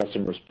I said,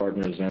 customers,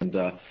 partners,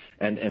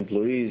 and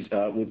employees.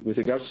 With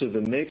regards to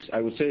the mix,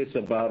 I would say it's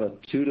about a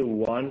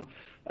 2-to-1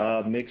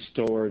 mix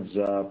towards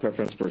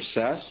preference for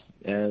SaaS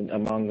and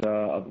among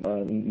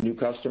new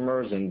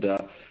customers, and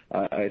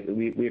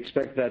we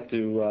expect that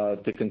to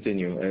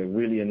continue,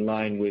 really in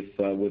line with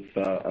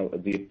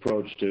the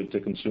approach to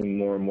consume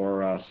more and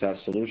more SaaS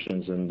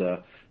solutions,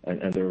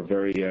 and they're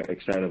very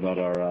excited about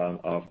our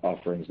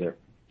offerings there.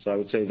 So I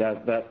would say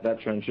that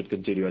trend should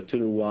continue, a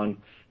 2-to-1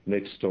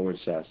 mix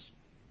towards SaaS.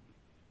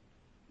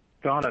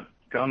 Got it.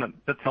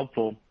 That's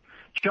helpful.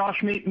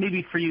 Josh,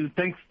 maybe for you,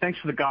 thanks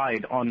for the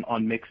guide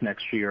on mix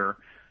next year.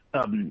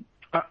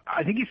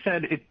 I think you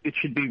said it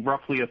should be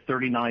roughly a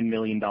 $39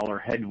 million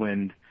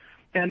headwind.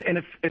 And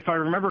if I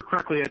remember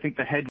correctly, I think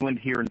the headwind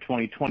here in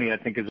 2020, I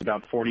think, is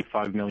about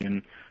 $45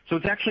 million. So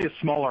it's actually a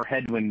smaller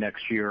headwind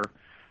next year.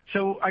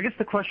 So I guess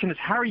the question is,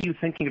 how are you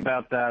thinking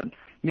about that,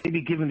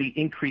 maybe given the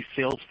increased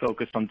sales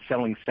focus on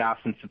selling SaaS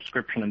and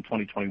subscription in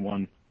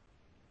 2021?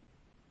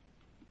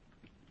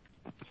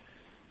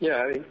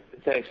 Yeah,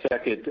 thanks,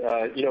 Saket.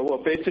 Well,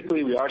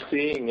 basically, we are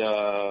seeing,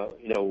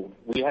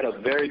 we had a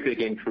very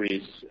big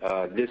increase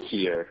this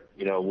year,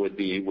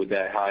 with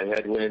that high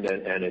headwind,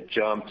 and it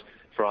jumped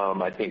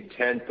from, I think,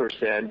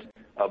 10%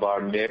 of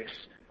our mix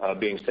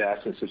being SaaS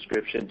and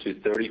subscription to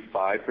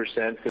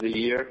 35% for the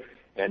year.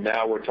 And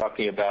now we're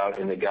talking about,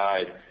 in the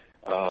guide,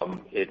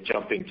 it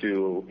jumping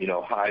to,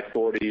 high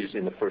 40s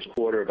in the first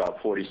quarter,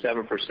 about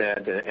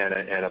 47%,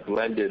 and a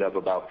blended of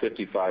about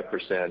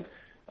 55%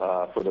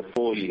 for the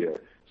full year.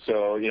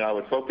 So, I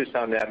would focus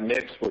on that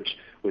mix,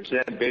 which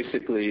then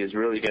basically is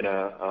really going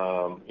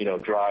to,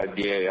 drive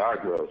the AR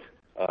growth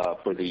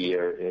for the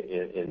year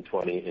in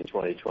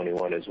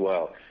 2021 as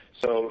well.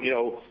 So,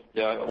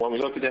 when we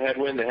look at the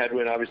headwind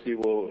obviously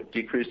will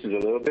decrease a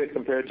little bit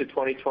compared to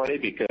 2020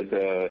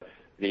 because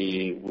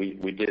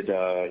we did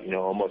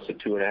almost a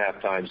 2.5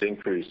 times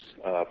increase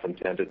from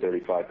 10 to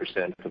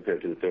 35%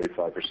 compared to the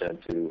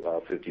 35%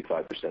 to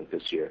 55%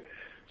 this year.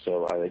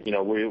 So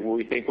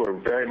we think we're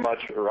very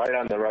much right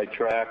on the right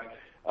track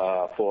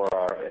for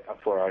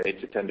our 8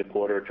 to 10 to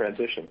quarter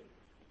transition.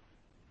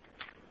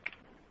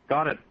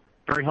 Got it.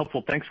 Very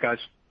helpful. Thanks, guys.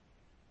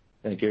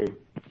 Thank you.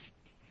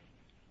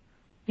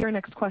 Your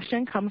next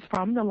question comes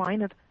from the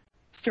line of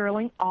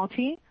Sterling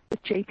Auty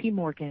with JP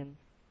Morgan.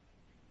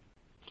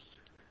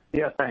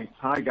 Yeah, thanks.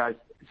 Hi, guys.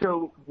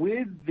 So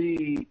with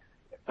the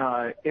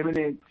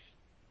imminent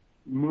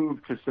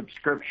move to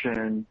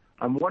subscription,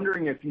 I'm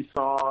wondering if you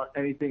saw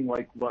anything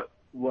like what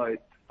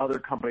other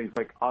companies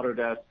like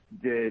Autodesk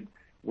did,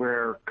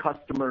 where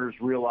customers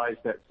realized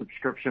that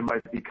subscription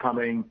might be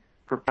coming,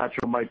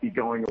 perpetual might be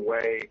going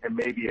away, and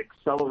maybe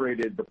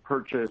accelerated the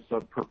purchase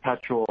of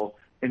perpetual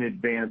in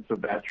advance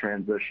of that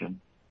transition.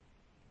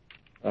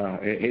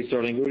 Hey,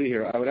 Sterling, Udi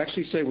here. I would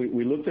actually say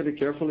we looked at it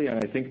carefully, and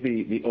I think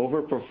the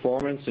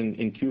overperformance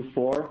in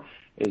Q4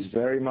 is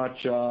very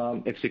much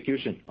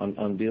execution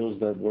on deals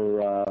that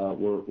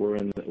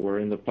were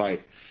in the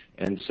pipe.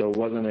 And so it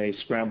wasn't a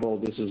scramble.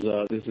 This is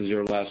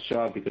your last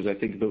shot, because I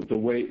think the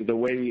way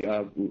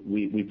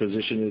we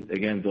position it,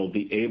 again, they'll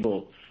be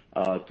able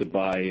to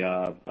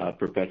buy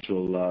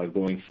perpetual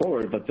going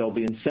forward, but they'll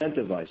be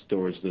incentivized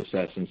towards the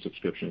SaaS and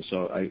subscription.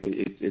 So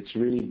it's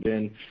really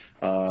been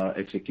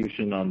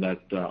execution on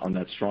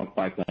that strong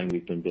pipeline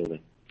we've been building.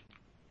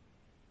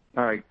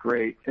 All right,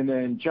 great. And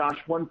then Josh,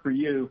 one for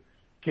you.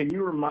 Can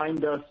you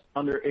remind us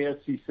under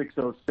ASC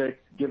 606,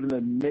 given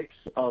the mix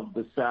of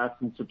the SaaS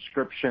and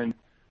subscription,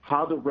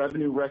 how the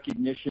revenue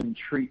recognition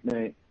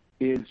treatment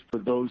is for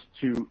those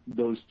two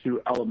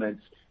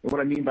elements? And what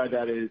I mean by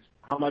that is,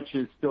 how much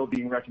is still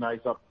being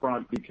recognized up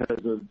front because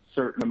of a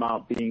certain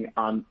amount being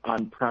on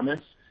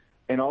premise?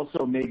 And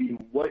also maybe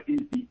what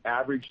is the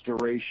average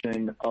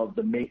duration of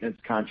the maintenance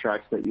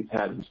contracts that you've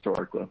had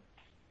historically?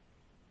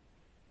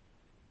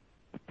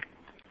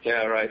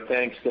 Yeah, right.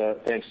 Thanks,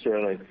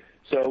 Sterling.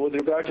 So with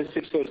regard to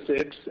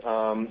 606,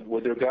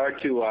 with regard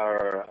to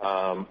our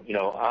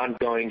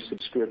ongoing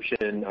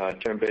subscription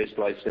term-based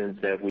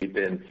license that we've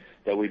been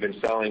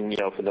selling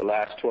for the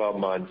last 12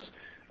 months,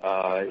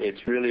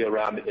 it's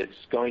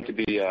going to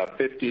be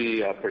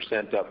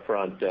 50%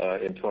 upfront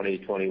in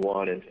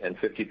 2021 and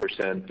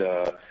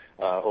 50%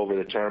 over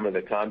the term of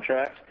the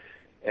contract.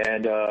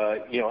 And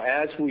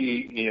as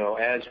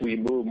we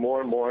move more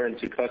and more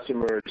into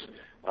customers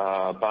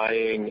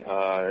buying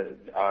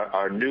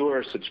our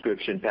newer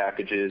subscription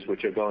packages,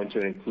 which are going to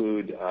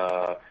include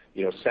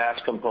SaaS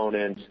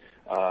components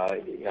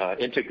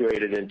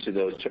integrated into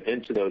those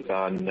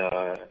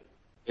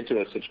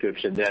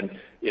subscriptions, then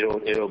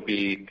it'll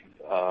be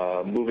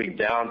moving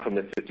down from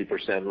the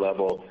 50%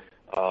 level,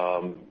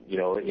 and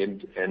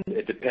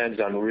it depends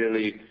on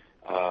really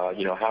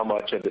how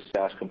much of the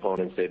SaaS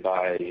components they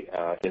buy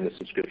in the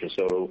subscription.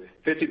 So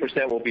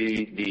 50% will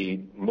be the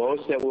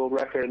most that we'll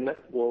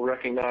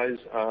recognize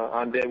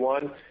on day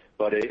one,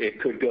 but it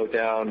could go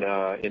down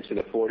into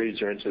the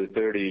 40s or into the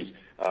 30s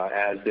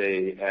as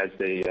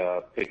they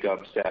pick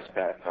up SaaS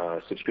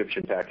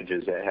subscription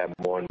packages that have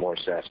more and more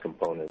SaaS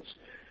components.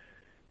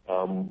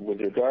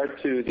 With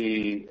regard to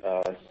the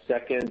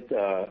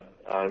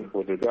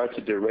with regard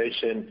to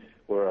duration,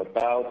 we're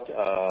about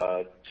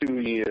 2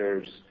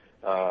 years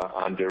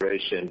on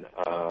duration,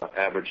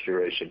 average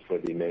duration for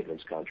the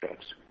maintenance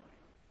contracts.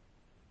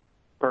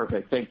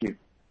 Perfect. Thank you.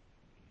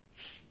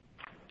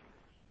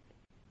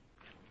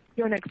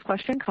 Your next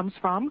question comes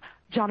from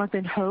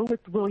Jonathan Ho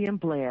with William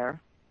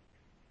Blair.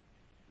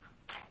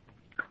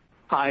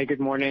 Hi, good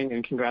morning,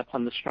 and congrats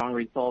on the strong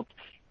results.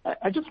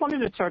 I just wanted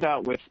to start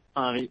out with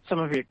some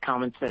of your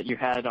comments that you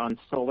had on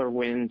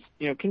SolarWinds.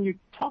 Can you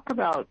talk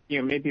about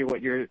maybe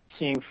what you're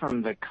seeing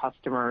from the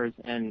customers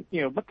and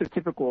what the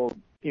typical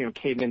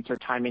cadence or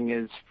timing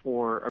is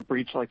for a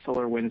breach like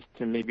SolarWinds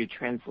to maybe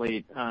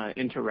translate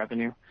into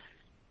revenue?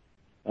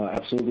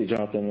 Absolutely,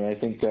 Jonathan. And I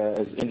think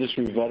as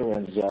industry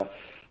veterans,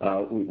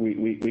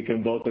 we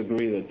can both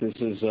agree that this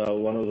is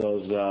one of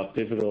those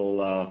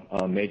pivotal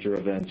major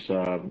events.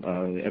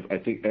 I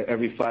think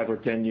every 5 or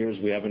 10 years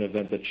we have an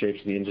event that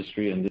shapes the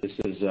industry, and this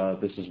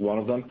is one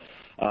of them.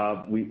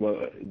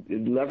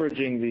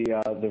 Leveraging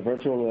the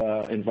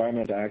virtual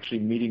environment, actually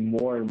meeting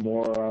more and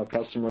more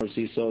customers,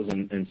 CISOs,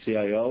 and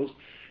CIOs.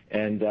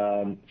 And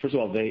first of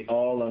all, they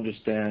all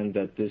understand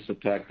that this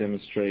attack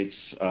demonstrates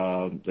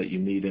that you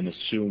need an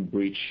assume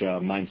breach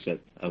mindset.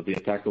 The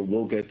attacker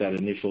will get that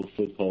initial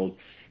foothold,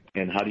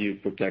 and how do you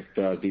protect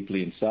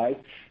deeply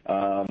inside?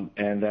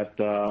 And that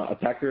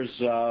attackers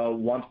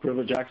want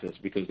privileged access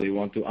because they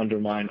want to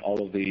undermine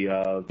all of the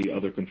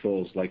other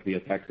controls, like the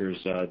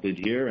attackers did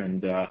here,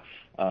 and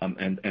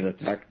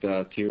attacked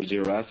tier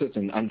 0 assets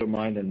and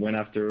undermined and went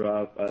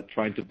after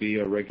trying to be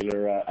a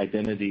regular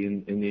identity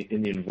in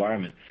the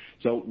environment.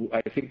 So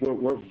I think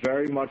we're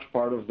very much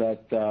part of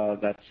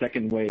that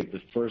second wave.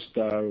 The first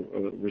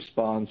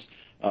response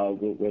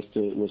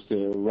was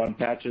to run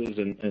patches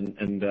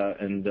and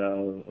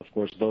of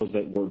course those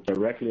that were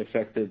directly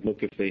affected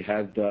look if they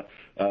had the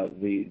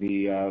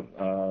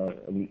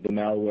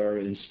malware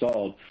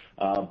installed.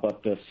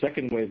 But the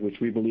second wave, which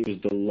we believe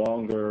is the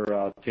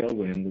longer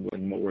tailwind,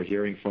 and what we're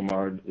hearing from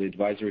our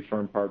advisory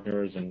firm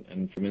partners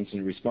and from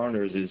incident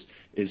responders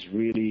is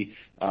really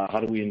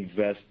how do we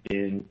invest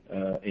in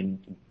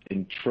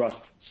trust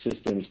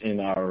systems in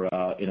our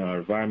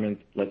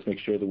environment. Let's make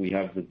sure that we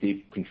have the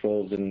deep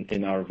controls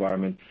in our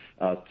environment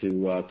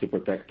to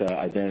protect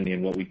identity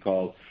and what we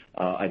call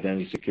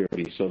identity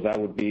security. So that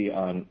would be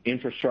on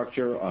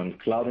infrastructure, on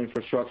cloud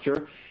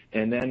infrastructure,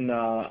 and then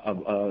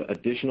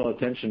additional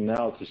attention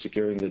now to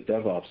securing the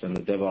DevOps and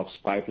the DevOps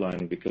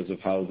pipeline because of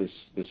how this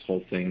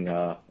whole thing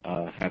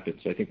happens.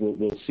 So I think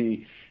we'll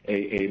see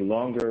a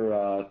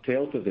longer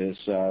tail to this,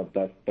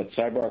 but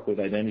CyberArk with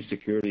identity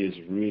security is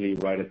really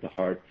right at the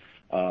heart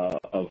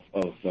of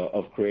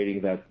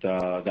creating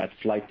that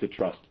flight to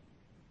trust.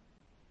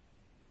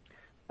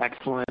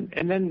 Excellent.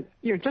 And then,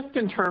 just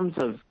in terms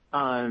of,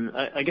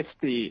 I guess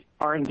the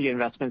R&D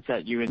investments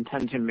that you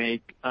intend to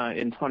make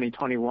in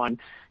 2021,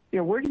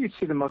 where do you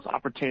see the most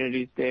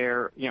opportunities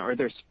there? Are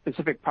there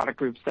specific product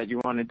groups that you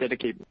want to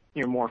dedicate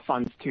more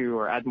funds to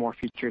or add more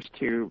features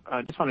to?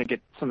 Just want to get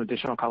some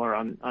additional color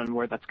on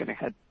where that's going to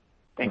head.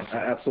 Thanks.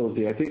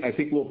 Absolutely. I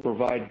think we'll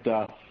provide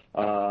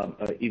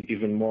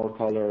even more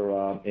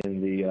color in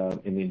the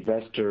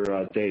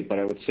investor day. But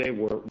I would say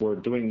we're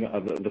doing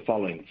the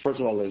following. First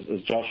of all, as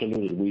Josh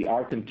alluded, we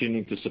are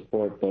continuing to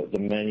support the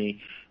many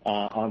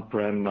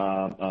on-prem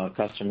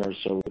customers.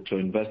 So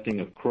investing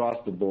across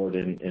the board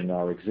in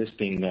our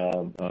existing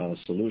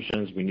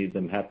solutions. We need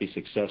them happy,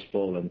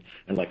 successful, and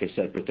like I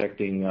said,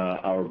 protecting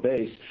our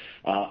base.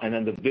 And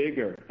then the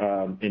bigger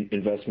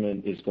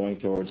investment is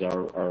going towards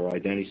our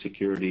identity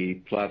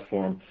security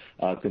platform,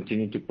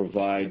 continuing to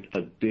provide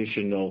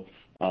additional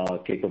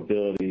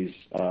capabilities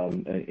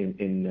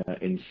in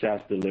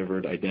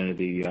SaaS-delivered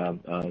identity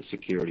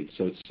security.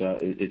 So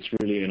it's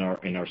really in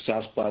our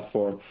SaaS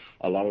platform.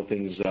 A lot of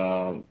things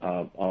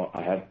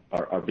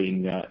are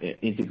being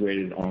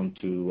integrated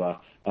onto a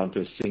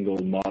single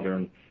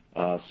modern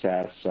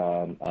SaaS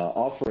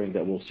offering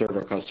that will serve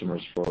our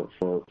customers for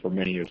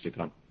many years to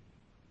come.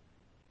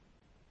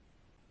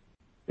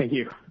 Thank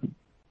you.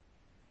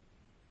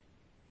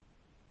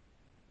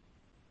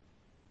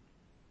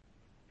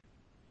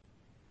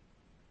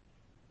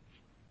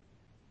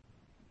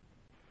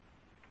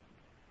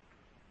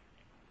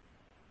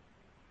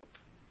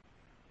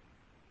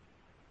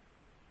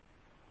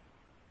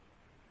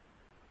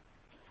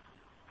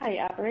 Hi,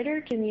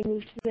 operator. Can you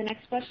move to the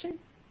next question?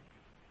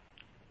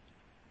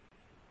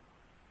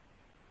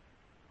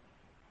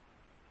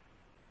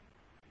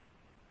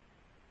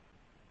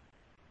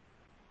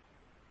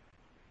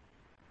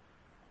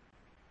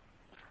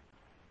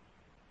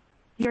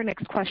 Your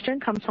next question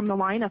comes from the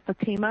line of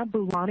Fatima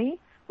Boolani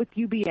with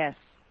UBS.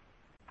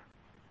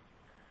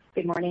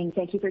 Good morning.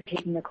 Thank you for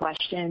taking the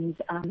questions.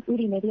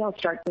 Udi, maybe I'll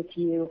start with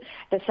you.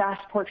 The SaaS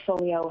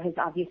portfolio has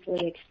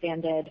obviously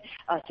expanded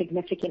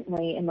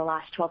significantly in the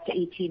last 12 to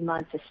 18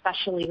 months,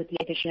 especially with the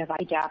addition of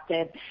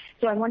Idaptive.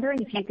 So I'm wondering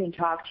if you can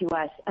talk to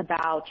us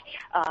about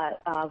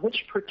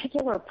which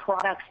particular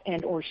products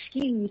and or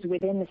SKUs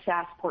within the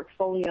SaaS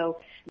portfolio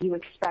you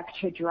expect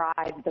to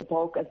drive the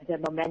bulk of the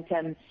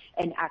momentum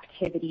and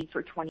activity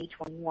for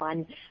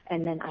 2021.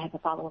 And then I have a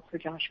follow-up for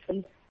Josh,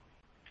 please.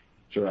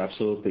 Sure,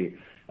 absolutely.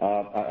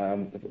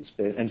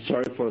 And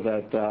sorry for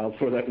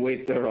that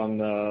wait there on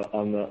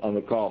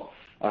the call.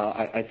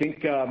 I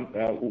think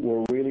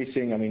we're really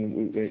seeing. I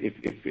mean,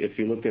 if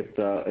you look at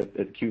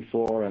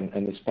Q4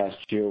 and this past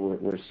year,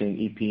 we're seeing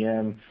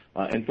EPM,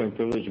 Endpoint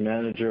Privilege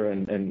Manager,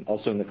 and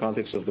also in the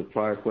context of the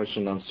prior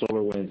question on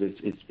SolarWinds,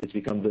 it's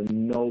become the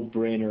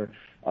no-brainer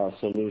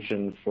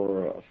solution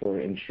for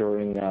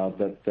ensuring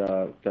that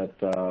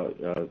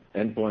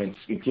endpoints,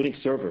 including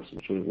servers,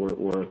 which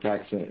were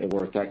attacked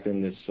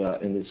in this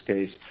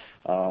case,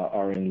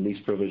 are in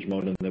least privilege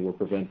mode, and that we're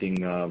preventing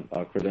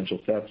credential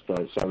theft. So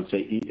I would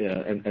say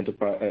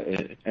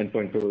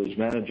endpoint privilege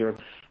manager.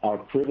 Our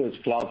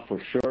Privilege Cloud for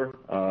sure.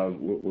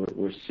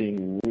 We're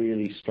seeing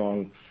really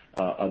strong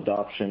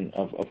adoption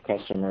of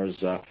customers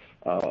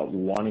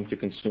wanting to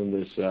consume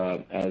this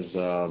as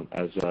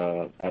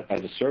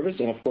a service,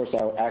 and of course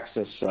our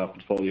access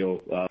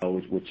portfolio,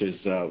 which is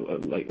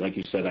like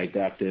you said,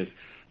 adaptive,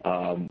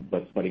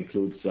 but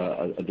includes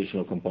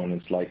additional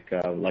components like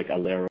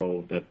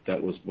Alero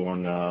that was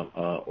born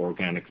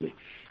organically,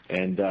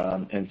 and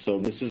so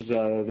this is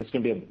going to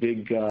be a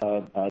big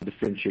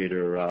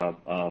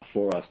differentiator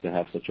for us to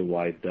have such a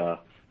wide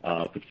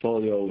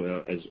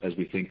portfolio as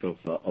we think of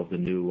the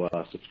new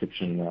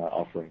subscription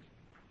offerings.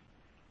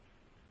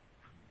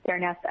 Fair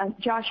enough.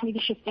 Josh, maybe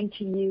shifting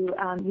to you.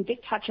 You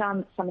did touch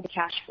on some of the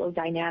cash flow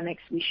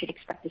dynamics we should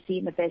expect to see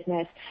in the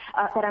business,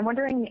 but I'm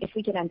wondering if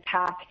we could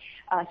unpack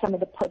some of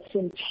the puts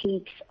and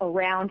takes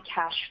around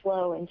cash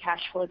flow and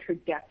cash flow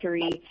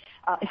trajectory,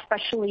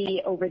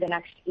 especially over the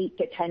next 8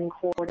 to 10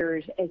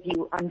 quarters as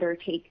you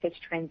undertake this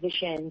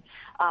transition,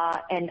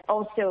 and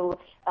also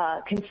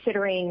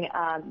considering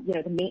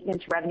the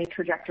maintenance revenue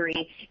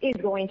trajectory is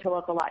going to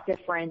look a lot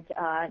different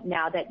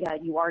now that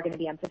you are going to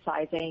be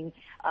emphasizing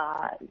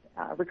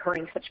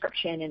recurring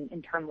subscription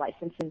and term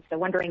licenses. So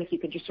wondering if you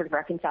could just sort of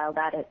reconcile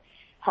that and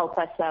help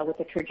us with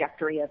the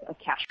trajectory of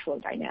cash flow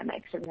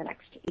dynamics over the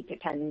next 8 to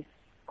 10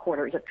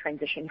 quarters of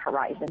transition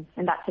horizon.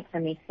 And that's it for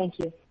me. Thank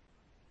you.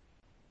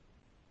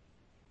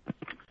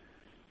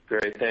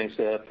 Great. Thanks,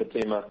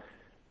 Fatima.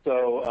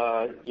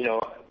 So,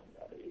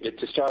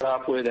 to start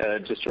off with,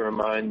 just to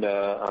remind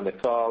on the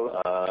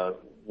call,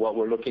 what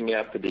we're looking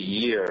at for the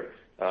year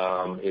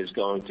is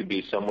going to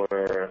be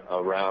somewhere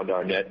around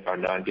our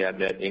non-GAAP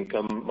net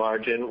income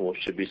margin, which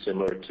should be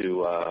similar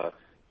to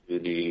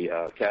the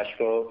cash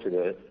flow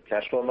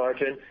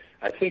margin.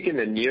 I think in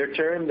the near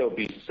term there'll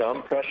be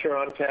some pressure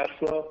on cash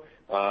flow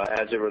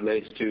as it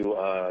relates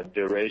to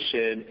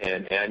duration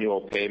and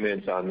annual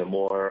payments on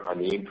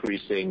the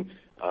increasing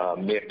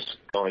mix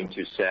going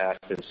to SaaS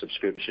and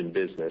subscription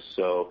business.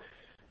 So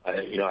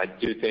I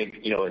do think,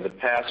 in the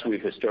past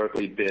we've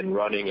historically been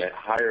running at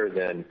higher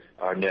than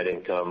our net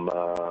income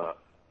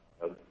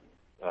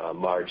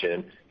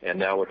margin, and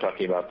now we're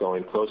talking about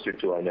going closer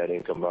to our net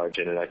income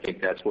margin, and I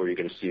think that's where you're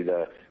going to see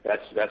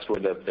that's where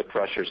the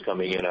pressure's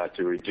coming in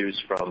to reduce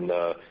from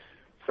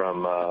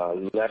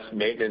less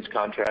maintenance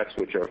contracts,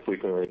 which are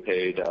frequently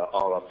paid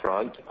all up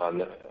front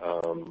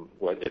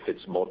if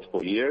it's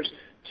multiple years,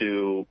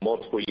 to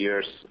multiple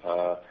years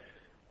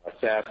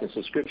SaaS and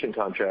subscription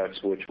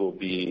contracts, which will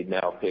be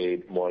now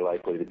more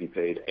likely to be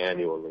paid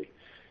annually.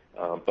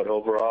 But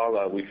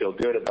overall, we feel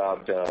good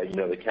about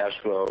the cash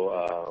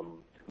flow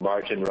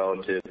margin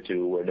relative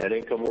to where net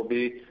income will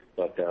be,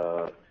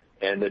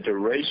 and the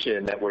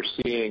duration that we're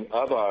seeing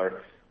of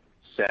our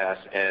SaaS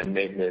and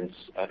maintenance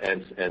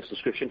and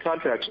subscription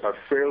contracts are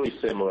fairly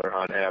similar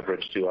on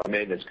average to our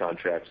maintenance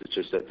contracts. It's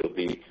just that there'll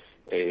be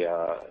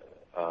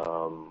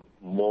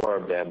more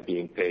of them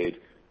being paid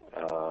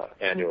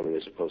annually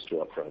as opposed to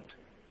upfront.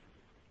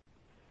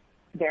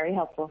 Very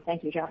helpful.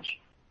 Thank you, Josh.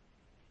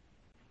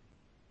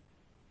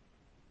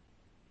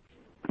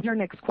 Your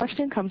next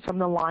question comes from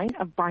the line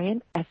of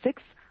Brian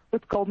Essex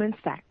with Goldman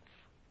Sachs.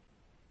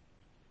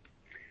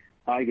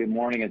 Hi, good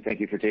morning, and thank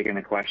you for taking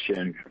the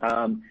question.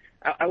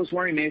 I was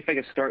wondering maybe if I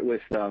could start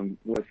with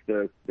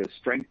the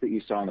strength that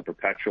you saw in the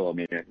perpetual. I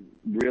mean,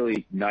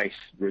 really nice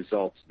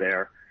results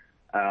there.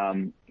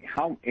 And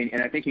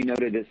I think you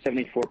noted that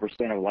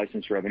 74% of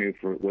license revenue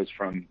was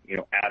from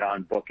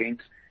add-on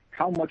bookings.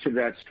 How much of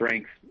that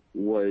strength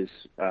was,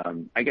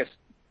 I guess,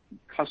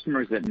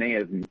 customers that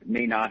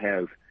may not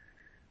have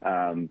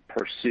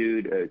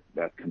pursued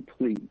a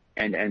complete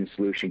end-to-end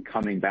solution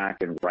coming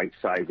back and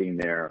right-sizing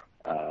their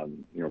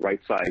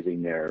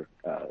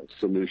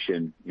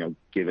solution,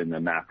 given the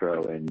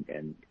macro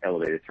and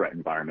elevated threat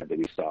environment that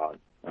we saw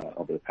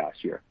over the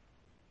past year?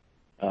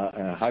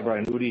 Hi,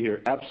 Brian. Udi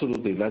here.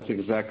 Absolutely. That's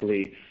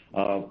exactly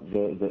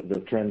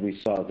the trend we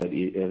saw, that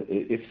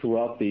if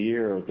throughout the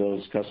year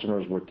those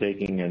customers were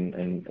taking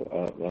and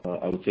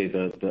I would say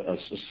a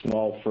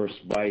small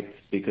first bite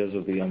because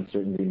of the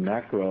uncertainty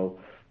macro,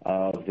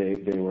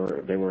 they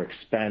were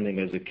expanding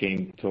as it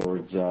came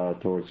towards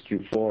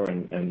Q4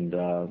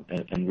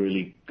 and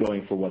really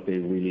going for what they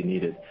really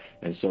needed.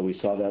 And so we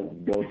saw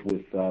that both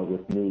with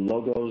new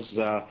logos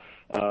that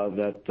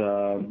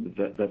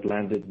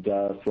landed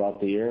throughout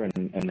the year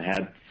and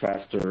had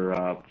faster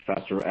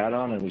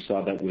add-on, and we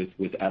saw that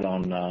with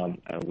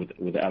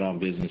add-on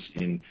business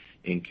in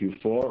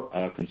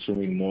Q4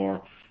 consuming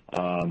more.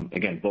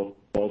 Again, both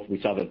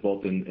we saw that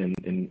both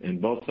in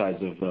both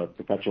sides of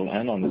perpetual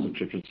and on the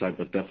subscription side,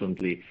 but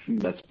definitely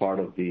that's part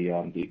of the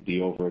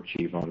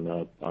overachieve on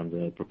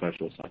the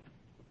perpetual side.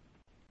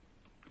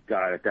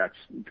 Got it.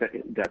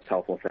 That's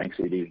helpful. Thanks,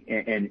 Udi.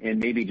 And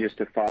maybe just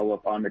to follow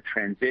up on the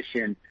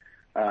transition,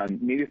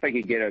 Maybe if I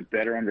could get a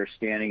better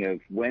understanding of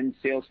when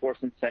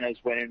Salesforce incentives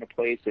went into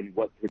place and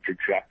what the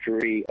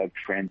trajectory of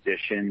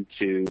transition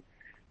to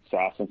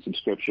SaaS and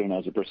subscription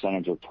as a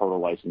percentage of total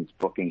license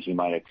bookings you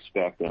might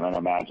expect. And I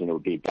imagine it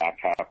would be back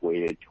half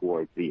weighted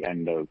towards the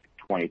end of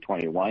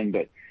 2021.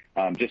 But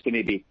just to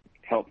maybe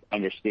help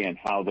understand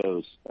how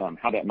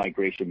that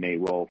migration may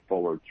roll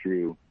forward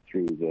through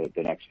the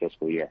next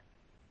fiscal year.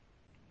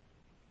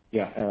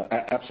 Yeah,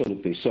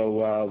 absolutely.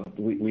 So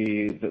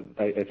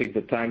I think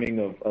the timing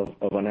of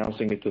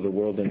announcing it to the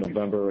world in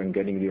November and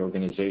getting the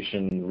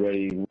organization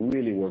ready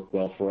really worked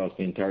well for us.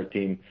 The entire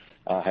team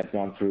had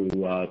gone through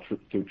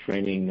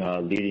training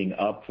leading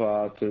up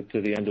to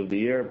the end of the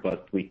year,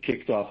 but we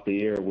kicked off the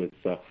year with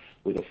a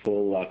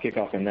full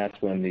kickoff, and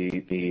that's when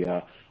the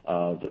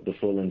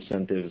full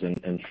incentives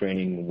and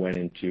training went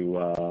into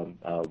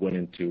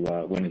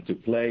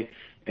play.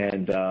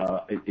 And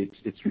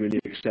it's really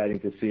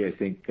exciting to see, I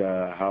think,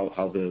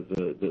 how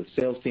the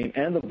sales team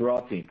and the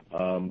broad team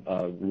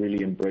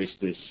really embraced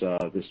this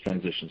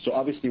transition. So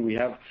obviously we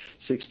have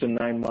 6 to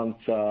 9 month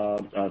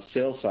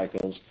sales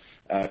cycles,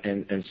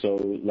 and so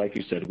like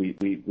you said, we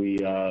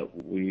believe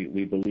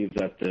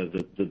that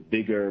the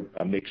bigger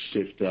mix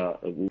shift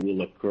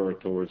will occur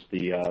towards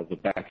the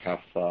back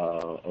half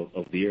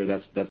of the year.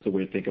 That's the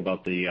way to think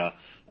about the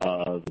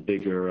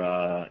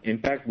bigger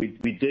impact.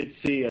 We did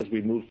see, as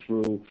we moved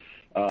through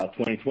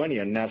 2020,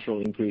 a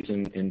natural increase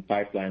in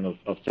pipeline of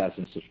SaaS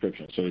and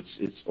subscription. So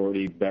it's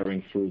already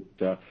bearing fruit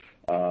for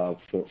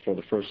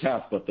the first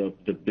half, but the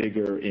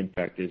bigger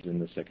impact is in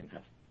the second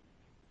half.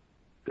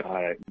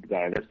 Got it.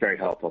 That's very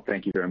helpful.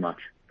 Thank you very much.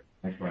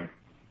 Thanks, Brian.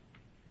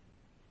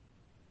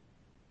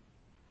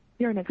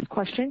 Your next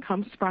question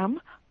comes from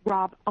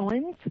Rob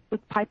Owens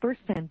with Piper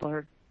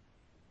Sandler.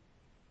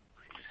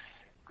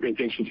 Great.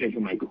 Thanks for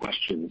taking my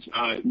questions.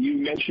 You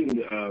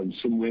mentioned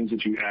some wins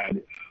that you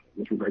had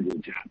with regard to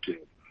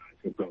Adaptive,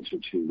 I think also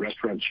to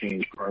restaurant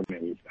chain, car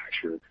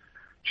manufacturer.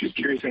 Just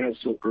curious, I know it's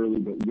still early,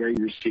 but where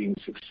you're seeing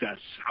success,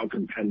 how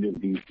competitive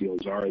these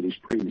deals are these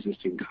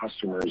pre-existing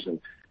customers,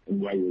 and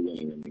why you're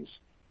winning in these.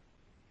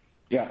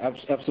 Yeah,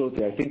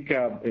 absolutely. I think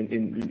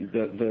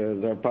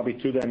there are probably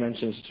 2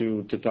 dimensions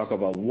to talk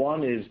about.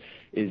 One is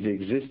the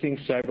existing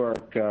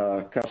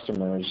CyberArk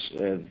customers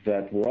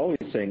that were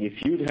always saying,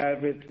 if you'd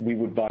have it, we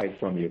would buy it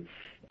from you.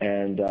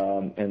 And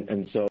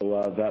so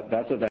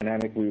that's a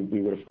dynamic we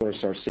would, of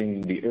course, are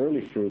seeing the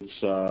early fruits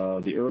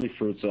of,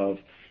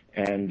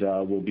 and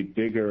will be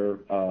bigger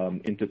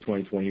into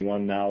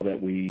 2021 now that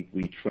we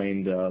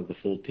trained the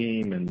full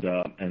team and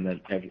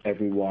that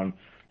everyone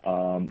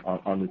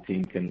on the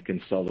team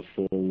can sell the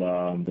full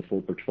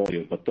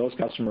portfolio. But those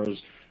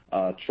customers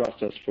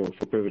trust us for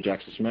privileged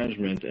access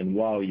management, and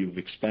wow, you've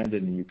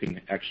expanded and you can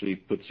actually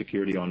put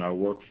security on our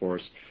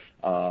workforce.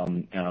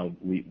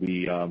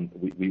 We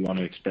want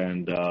to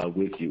expand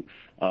with you.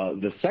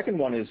 The second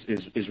one is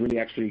really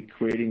actually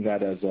creating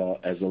that as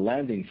a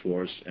landing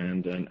force,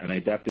 and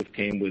Adaptive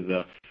came with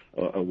a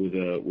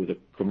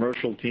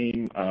commercial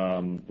team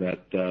that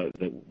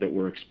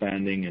we're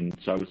expanding, and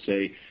so I would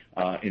say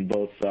in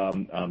both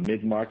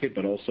mid-market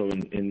but also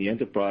in the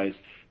enterprise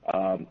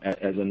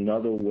as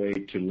another way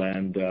to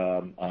land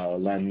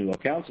new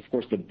accounts. Of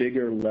course, the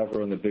bigger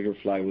lever and the bigger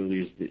flywheel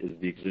is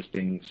the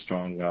existing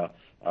strong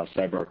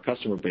CyberArk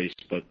customer base,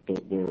 but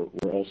we're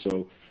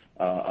also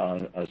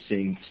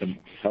seeing some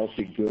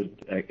healthy, good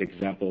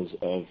examples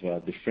of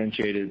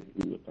differentiated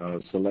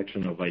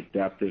selection of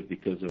Adaptive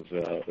because of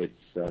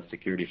its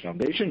security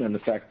foundation and the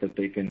fact that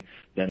they can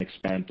then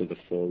expand to the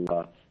full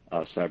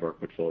CyberArk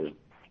portfolio.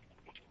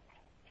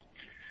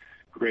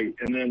 Great.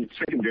 And then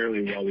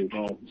secondarily, while we've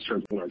all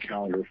circled our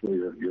calendar for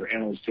your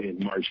analyst day in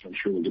March, I'm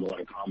sure we'll get a lot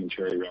of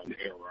commentary around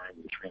ARR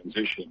and the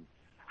transition.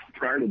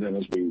 Prior to then,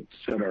 as we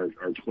set our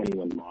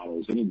 21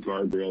 models, any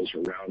guardrails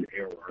around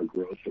ARR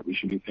growth that we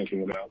should be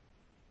thinking about?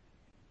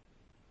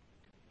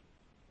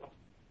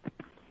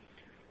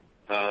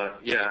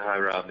 Yeah. Hi,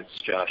 Rob. It's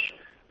Josh.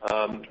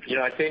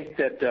 I think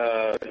that,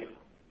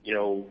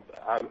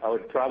 I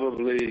would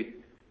probably,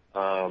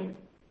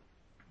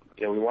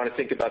 we want to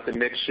think about the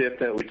mix shift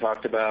that we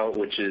talked about,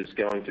 which is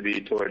going to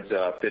be towards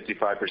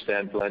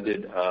 55%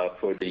 blended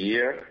for the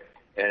year.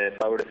 And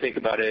if I were to think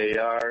about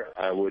ARR,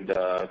 I would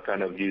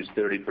kind of use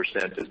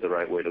 30% as the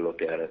right way to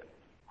look at it.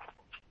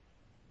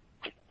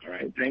 All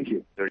right. Thank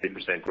you.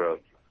 30% growth.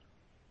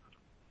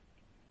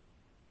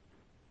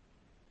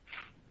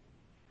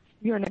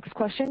 Your next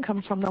question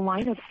comes from the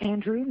line of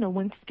Andrew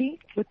Nowinski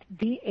with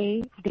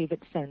D.A.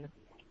 Davidson.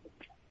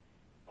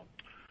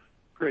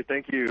 Great,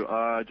 thank you.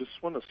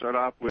 Just want to start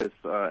off with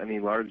any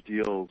large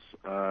deals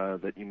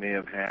that you may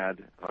have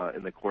had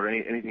in the quarter.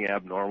 Anything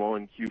abnormal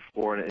in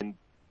Q4, and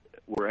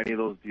were any of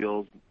those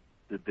deals,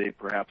 did they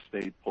perhaps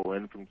pull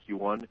in from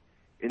Q1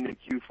 into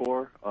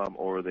Q4, or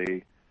were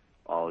they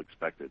all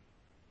expected?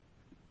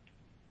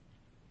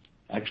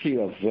 Actually,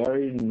 a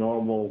very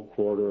normal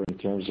quarter in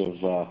terms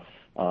of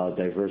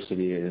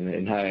diversity.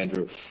 And hi,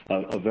 Andrew.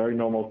 A very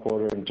normal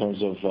quarter in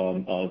terms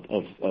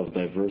of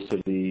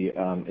diversity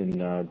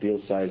in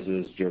deal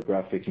sizes,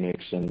 geographic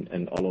mix,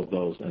 and all of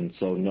those. And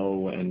so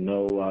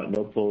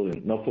no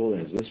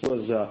pull-ins. This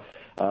was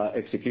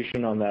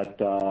execution on that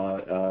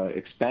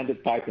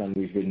expanded pipeline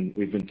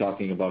we've been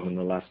talking about in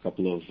the last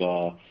couple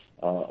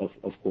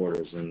of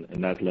quarters,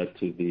 and that led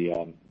to the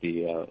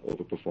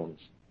overperformance.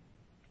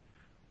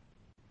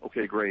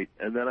 Okay, great.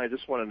 And then I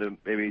just wanted to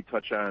maybe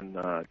touch on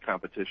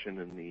competition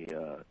in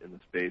the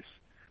space.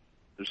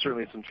 There's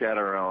certainly some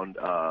chatter around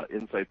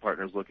Insight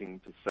Partners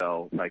looking to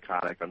sell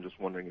Psychotic. I'm just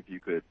wondering if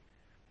you could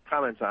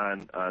comment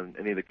on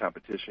any of the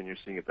competition you're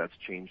seeing, if that's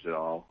changed at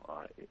all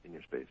in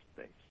your space.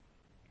 Thanks.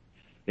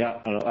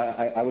 Yeah,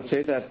 I would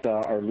say that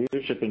our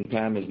leadership in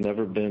PAM has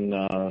never been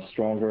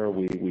stronger.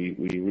 We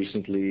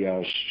recently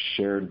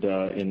shared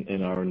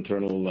in our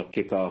internal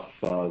kickoff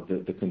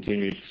the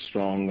continued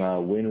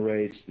strong win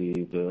rates,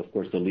 of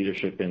course the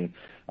leadership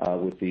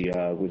with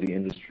the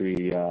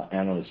industry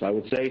analysts. I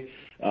would say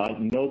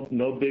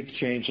no big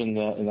change in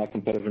that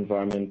competitive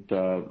environment.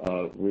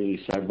 Really,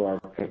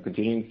 CyberArk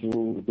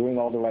continuing doing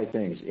all the right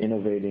things,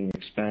 innovating,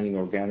 expanding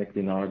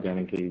organically,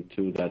 non-organically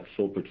to that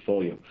full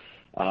portfolio.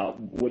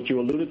 What you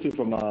alluded to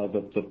from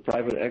the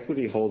private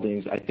equity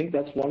holdings, I think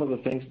that's one of the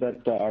things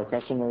that our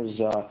customers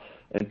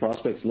and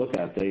prospects look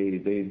at.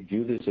 They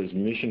view this as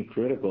mission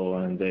critical,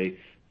 and they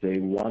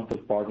want to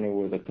partner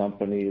with a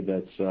company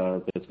that's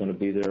going to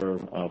be there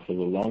for the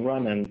long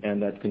run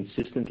and that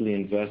consistently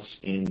invests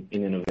in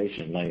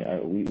innovation.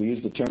 We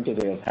use the term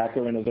today of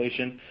hacker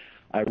innovation.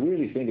 I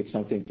really think it's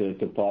something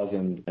to pause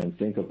and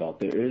think about.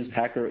 There is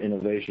hacker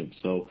innovation,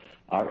 so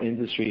our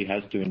industry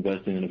has to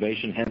invest in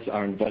innovation, hence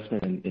our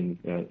investment in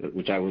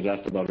which I was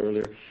asked about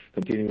earlier,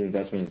 continuing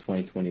investment in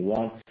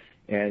 2021.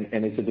 And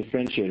it's a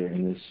differentiator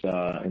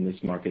in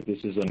this market. This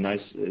is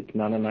it's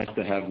not a nice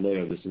to have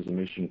layer. This is a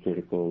mission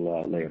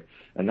critical layer,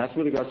 and that's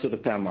with regards to the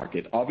PAM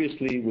market.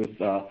 Obviously, with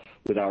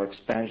our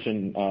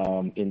expansion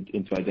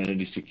into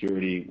identity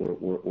security,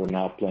 we're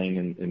now playing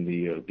in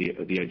the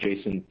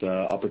adjacent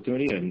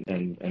opportunity,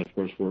 and of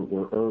course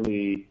we're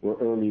early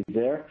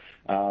there,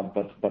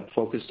 but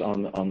focused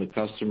on the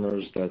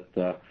customers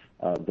that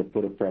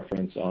put a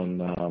preference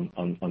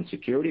on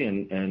security,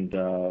 and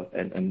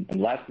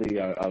lastly,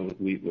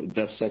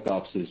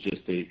 DevSecOps is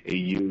just a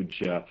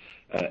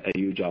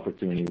huge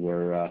opportunity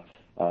where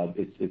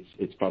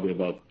it's probably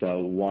about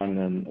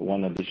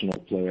one additional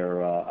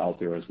player out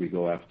there as we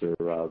go after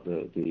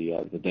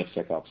the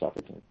DevSecOps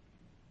opportunity.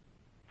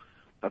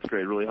 That's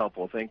great, really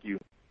helpful. Thank you.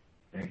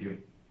 Thank you.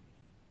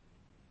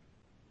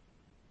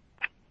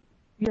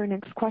 Your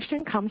next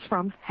question comes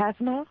from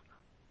Hamza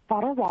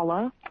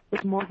Fodderwala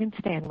with Morgan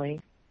Stanley.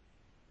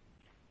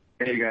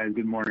 Hey guys,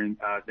 good morning.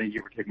 Thank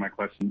you for taking my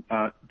question.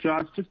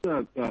 Josh, just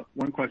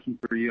one question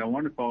for you. I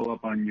wanted to follow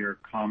up on your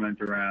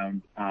comment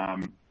around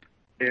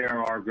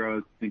ARR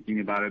growth,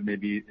 thinking about it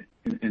maybe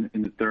in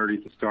the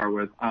 30s to start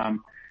with.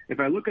 If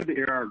I look at the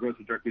ARR growth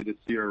trajectory this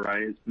year,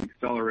 right, it's been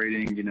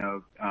accelerating, in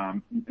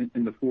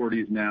the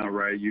 40s now,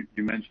 right? You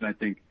mentioned, I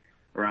think,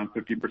 around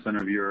 50%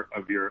 of your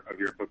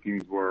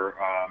bookings were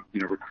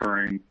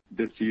recurring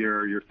this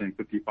year. You're saying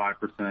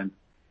 55%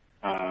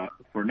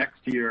 for next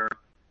year,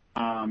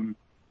 and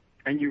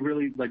you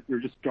really you're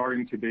just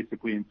starting to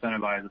basically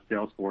incentivize the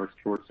sales force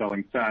towards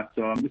selling SaaS.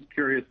 So I'm just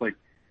curious, do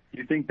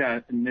you think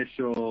that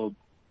initial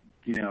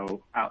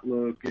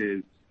outlook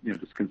is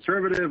just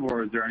conservative,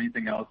 or is there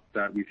anything else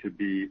that we should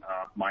be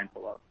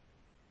mindful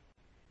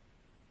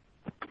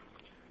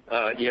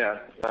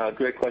of?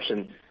 Great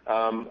question.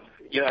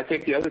 I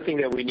think the other thing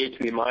that we need to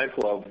be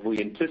mindful of, we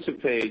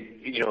anticipate,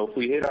 if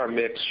we hit our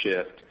mix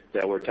shift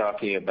that we're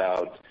talking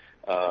about,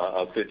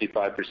 of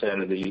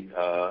 55%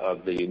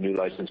 of the new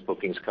license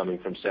bookings coming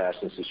from SaaS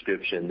and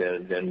subscription,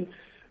 then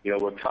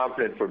we're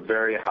confident for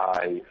very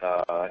high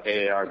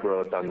ARR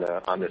growth on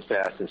the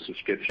SaaS and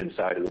subscription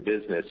side of the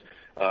business.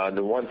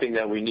 The one thing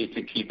that we need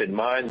to keep in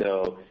mind,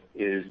 though,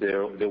 is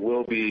there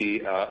will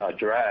be a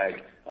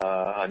drag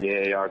on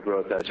the ARR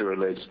growth as it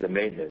relates to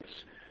maintenance,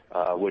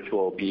 which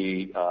will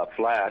be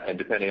flat, and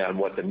depending on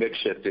what the mix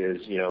shift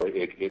is,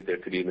 there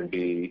could even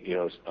be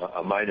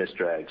a minus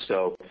drag.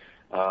 So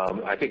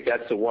I think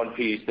that's the one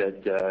piece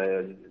that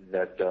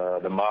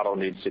the model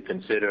needs to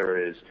consider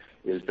is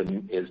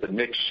the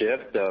mix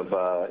shift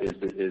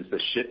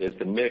is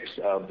the mix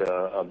of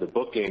the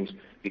bookings,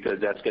 because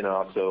that's going to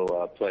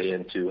also play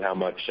into how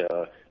much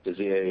does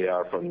the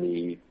ARR from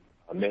the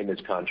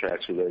maintenance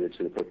contracts related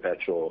to the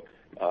perpetual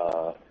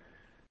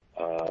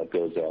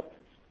goes up.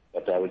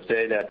 But I would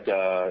say that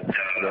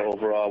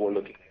overall we're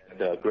looking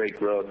at great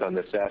growth on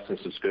the SaaS and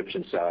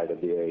subscription side of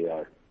the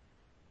ARR.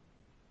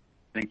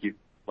 Thank you.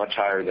 Much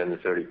higher than the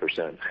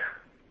 30%.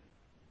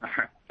 All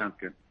right, sounds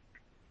good.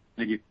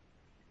 Thank you.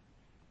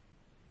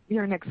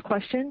 Your next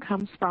question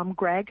comes from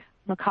Greg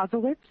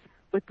Moskowitz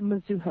with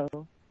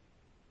Mizuho.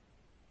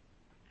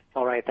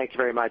 All right, thank you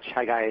very much.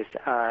 Hi, guys.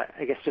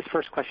 I guess just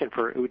first question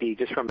for Udi,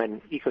 just from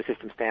an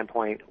ecosystem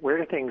standpoint, where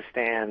do things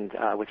stand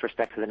with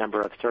respect to the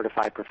number of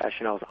certified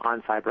professionals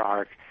on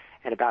CyberArk,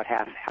 About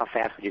how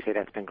fast would you say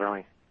that's been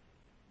growing?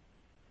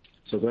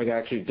 So Greg, I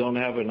actually don't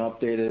have an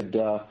updated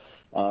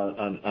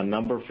a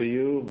number for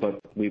you, but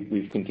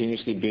we've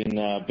continuously been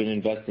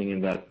investing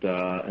in that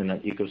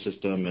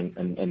ecosystem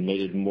and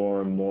made it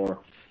more and more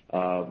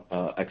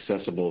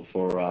accessible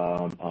for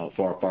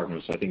our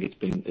partners. So I think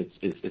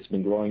it's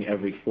been growing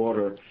every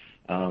quarter,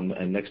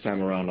 and next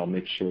time around I'll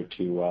make sure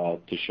to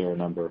share a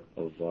number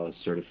of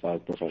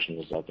certified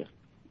professionals out there.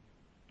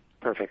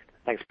 Perfect.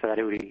 Thanks for that,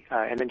 Udi.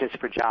 And then just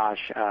for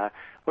Josh,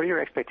 what are your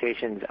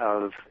expectations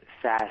of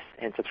SaaS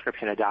and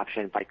subscription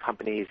adoption by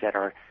companies that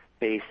are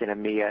based in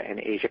EMEA and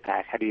Asia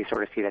Pac? How do you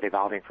sort of see that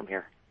evolving from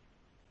here?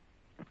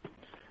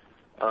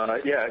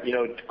 Yeah,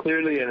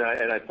 clearly, and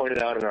I pointed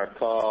out in our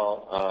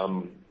call,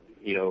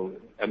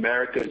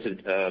 Americas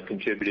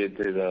contributed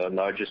to the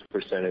largest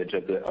percentage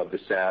of the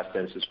SaaS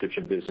and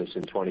subscription business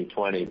in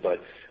 2020,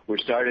 but we're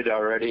started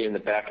already in the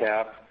back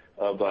half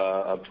of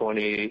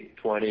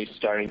 2020,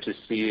 starting to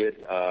see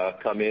it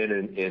come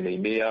in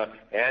EMEA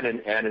and in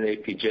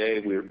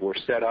APJ. We're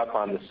set up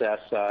on the SaaS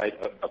side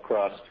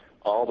across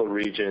all the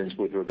regions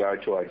with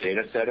regard to our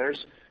data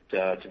centers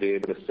to be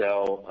able to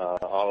sell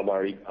all of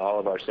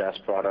our SaaS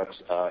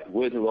products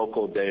with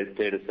local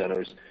data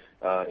centers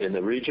in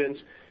the regions,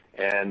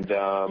 and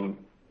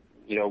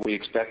we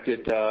expect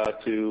it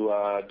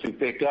to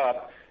pick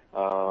up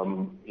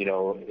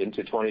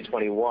into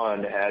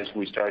 2021 as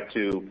we start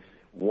to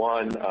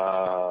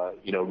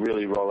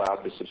really roll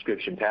out the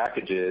subscription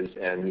packages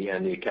and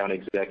the account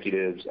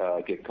executives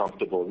get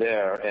comfortable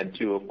there, and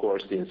two, of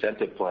course, the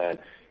incentive plan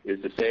is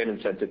the same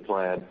incentive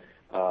plan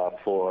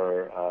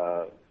for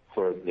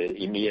the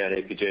EMEA and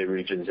APJ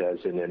regions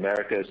as in the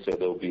Americas, so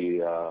they'll be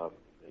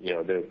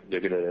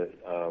they're going to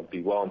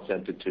be well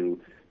incented to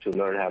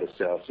learn how to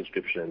sell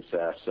subscription and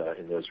SaaS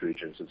in those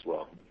regions as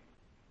well.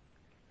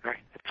 All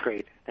right, that's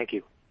great. Thank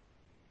you.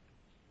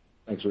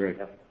 Thanks,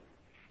 Greg.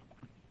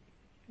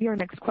 Your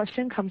next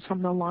question comes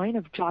from the line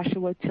of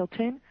Joshua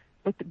Tilton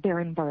with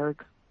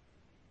Berenberg.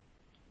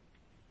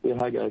 Yeah,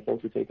 hi guys.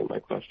 Thanks for taking my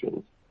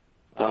questions.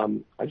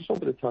 I just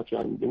wanted to touch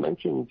on, you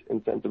mentioned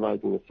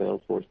incentivizing the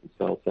sales force to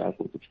sell SaaS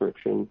and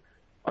subscription.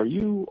 Are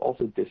you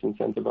also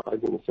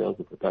disincentivizing the sales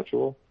of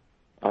perpetual?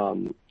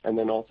 And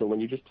then also,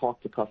 when you just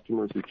talk to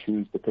customers who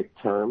choose to pick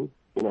term,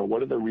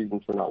 what are the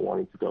reasons for not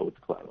wanting to go with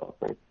the cloud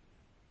offering?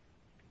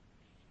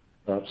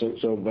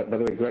 So by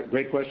the way,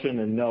 great question,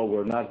 and no,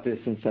 we're not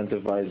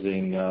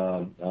disincentivizing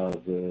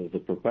the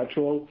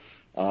perpetual.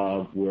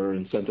 We're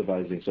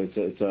incentivizing. So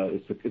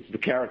it's the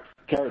carrot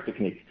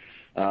technique.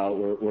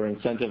 We're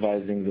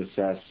incentivizing the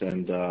SaaS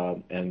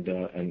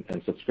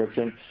and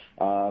subscription.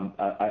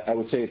 I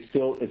would say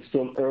it's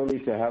still early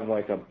to have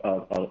like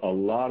a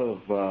lot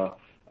of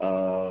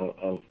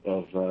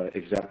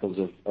examples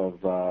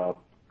of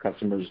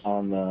customers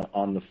on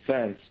the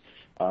fence.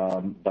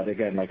 But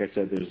again, like I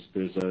said,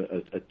 there's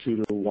a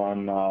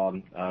 2-to-1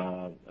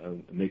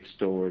 mix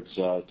towards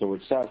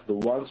SaaS. The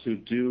ones who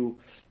do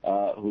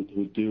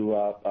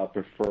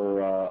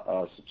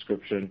prefer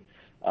subscription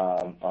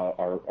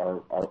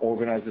are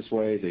organized this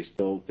way. They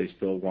still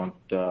want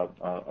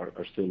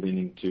are still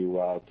leaning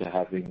to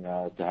having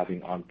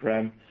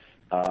on-prem.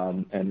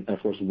 And of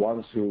course,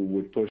 ones who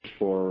would push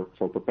for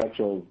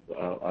perpetual,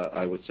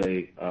 I would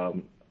say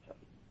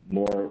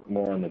more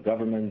in the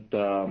government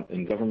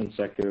in government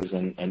sectors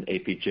and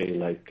APJ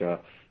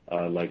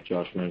like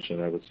Josh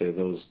mentioned. I would say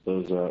those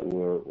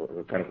were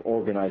kind of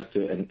organized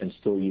to and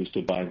still used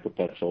to buying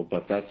perpetual,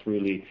 but that's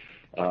really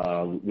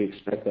we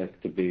expect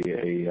that to be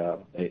a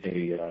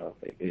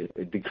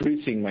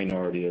decreasing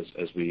minority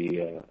as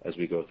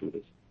we go through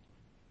this.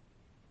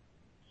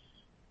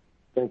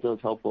 Thanks, that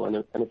was helpful. And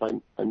if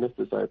I missed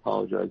this, I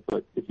apologize.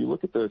 But if you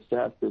look at the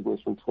SaaS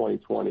business from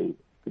 2020,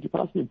 could you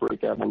possibly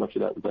break out how much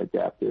of that was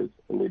adaptive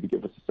and maybe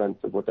give us a sense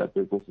of what that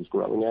business is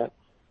growing at?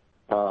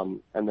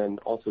 And then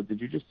also,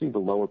 did you just see the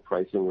lower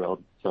pricing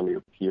relative to some of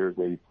your peers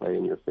maybe play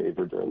in your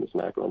favor during this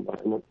macro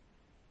environment?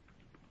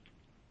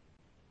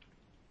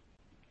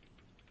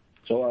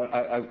 So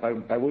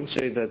I wouldn't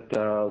say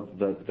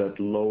that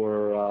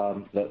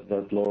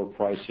lower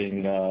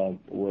pricing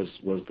was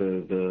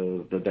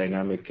the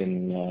dynamic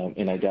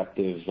in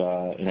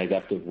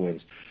adaptive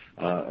wins,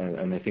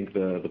 and I think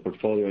the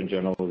portfolio in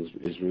general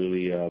is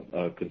really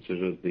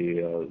considered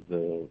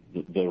the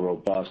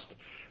robust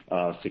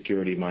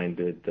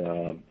security-minded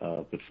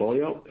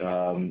portfolio,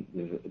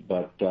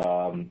 but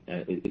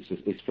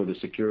it's for the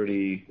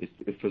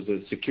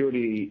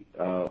security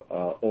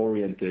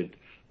oriented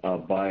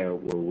buyer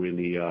we're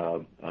really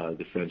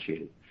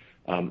differentiated.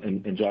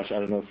 And Josh, I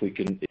don't know if we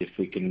can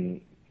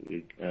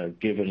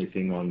give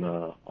anything on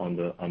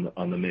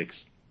the mix.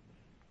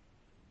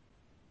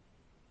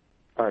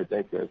 All right,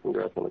 thanks guys.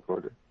 Congrats on the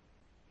quarter.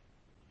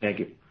 Thank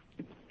you.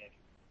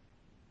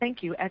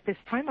 Thank you. At this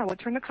time, I will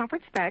turn the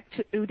conference back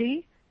to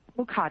Udi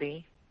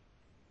Mokady.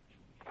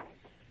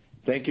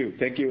 Thank you,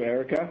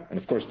 Erica, and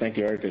of course, thank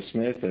you, Erica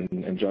Smith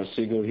and Josh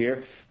Siegel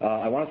here.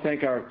 I want to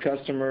thank our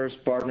customers,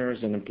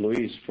 partners, and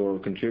employees for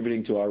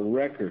contributing to our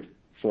record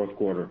fourth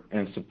quarter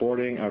and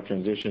supporting our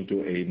transition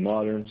to a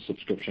modern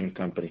subscription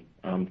company.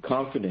 I'm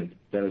confident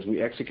that as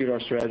we execute our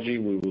strategy,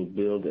 we will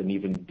build an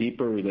even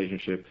deeper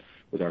relationship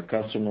with our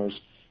customers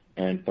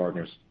and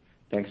partners.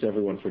 Thanks,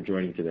 everyone, for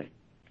joining today.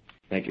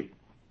 Thank you.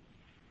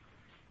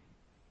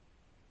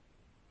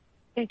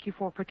 Thank you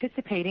for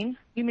participating.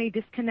 You may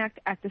disconnect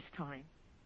at this time.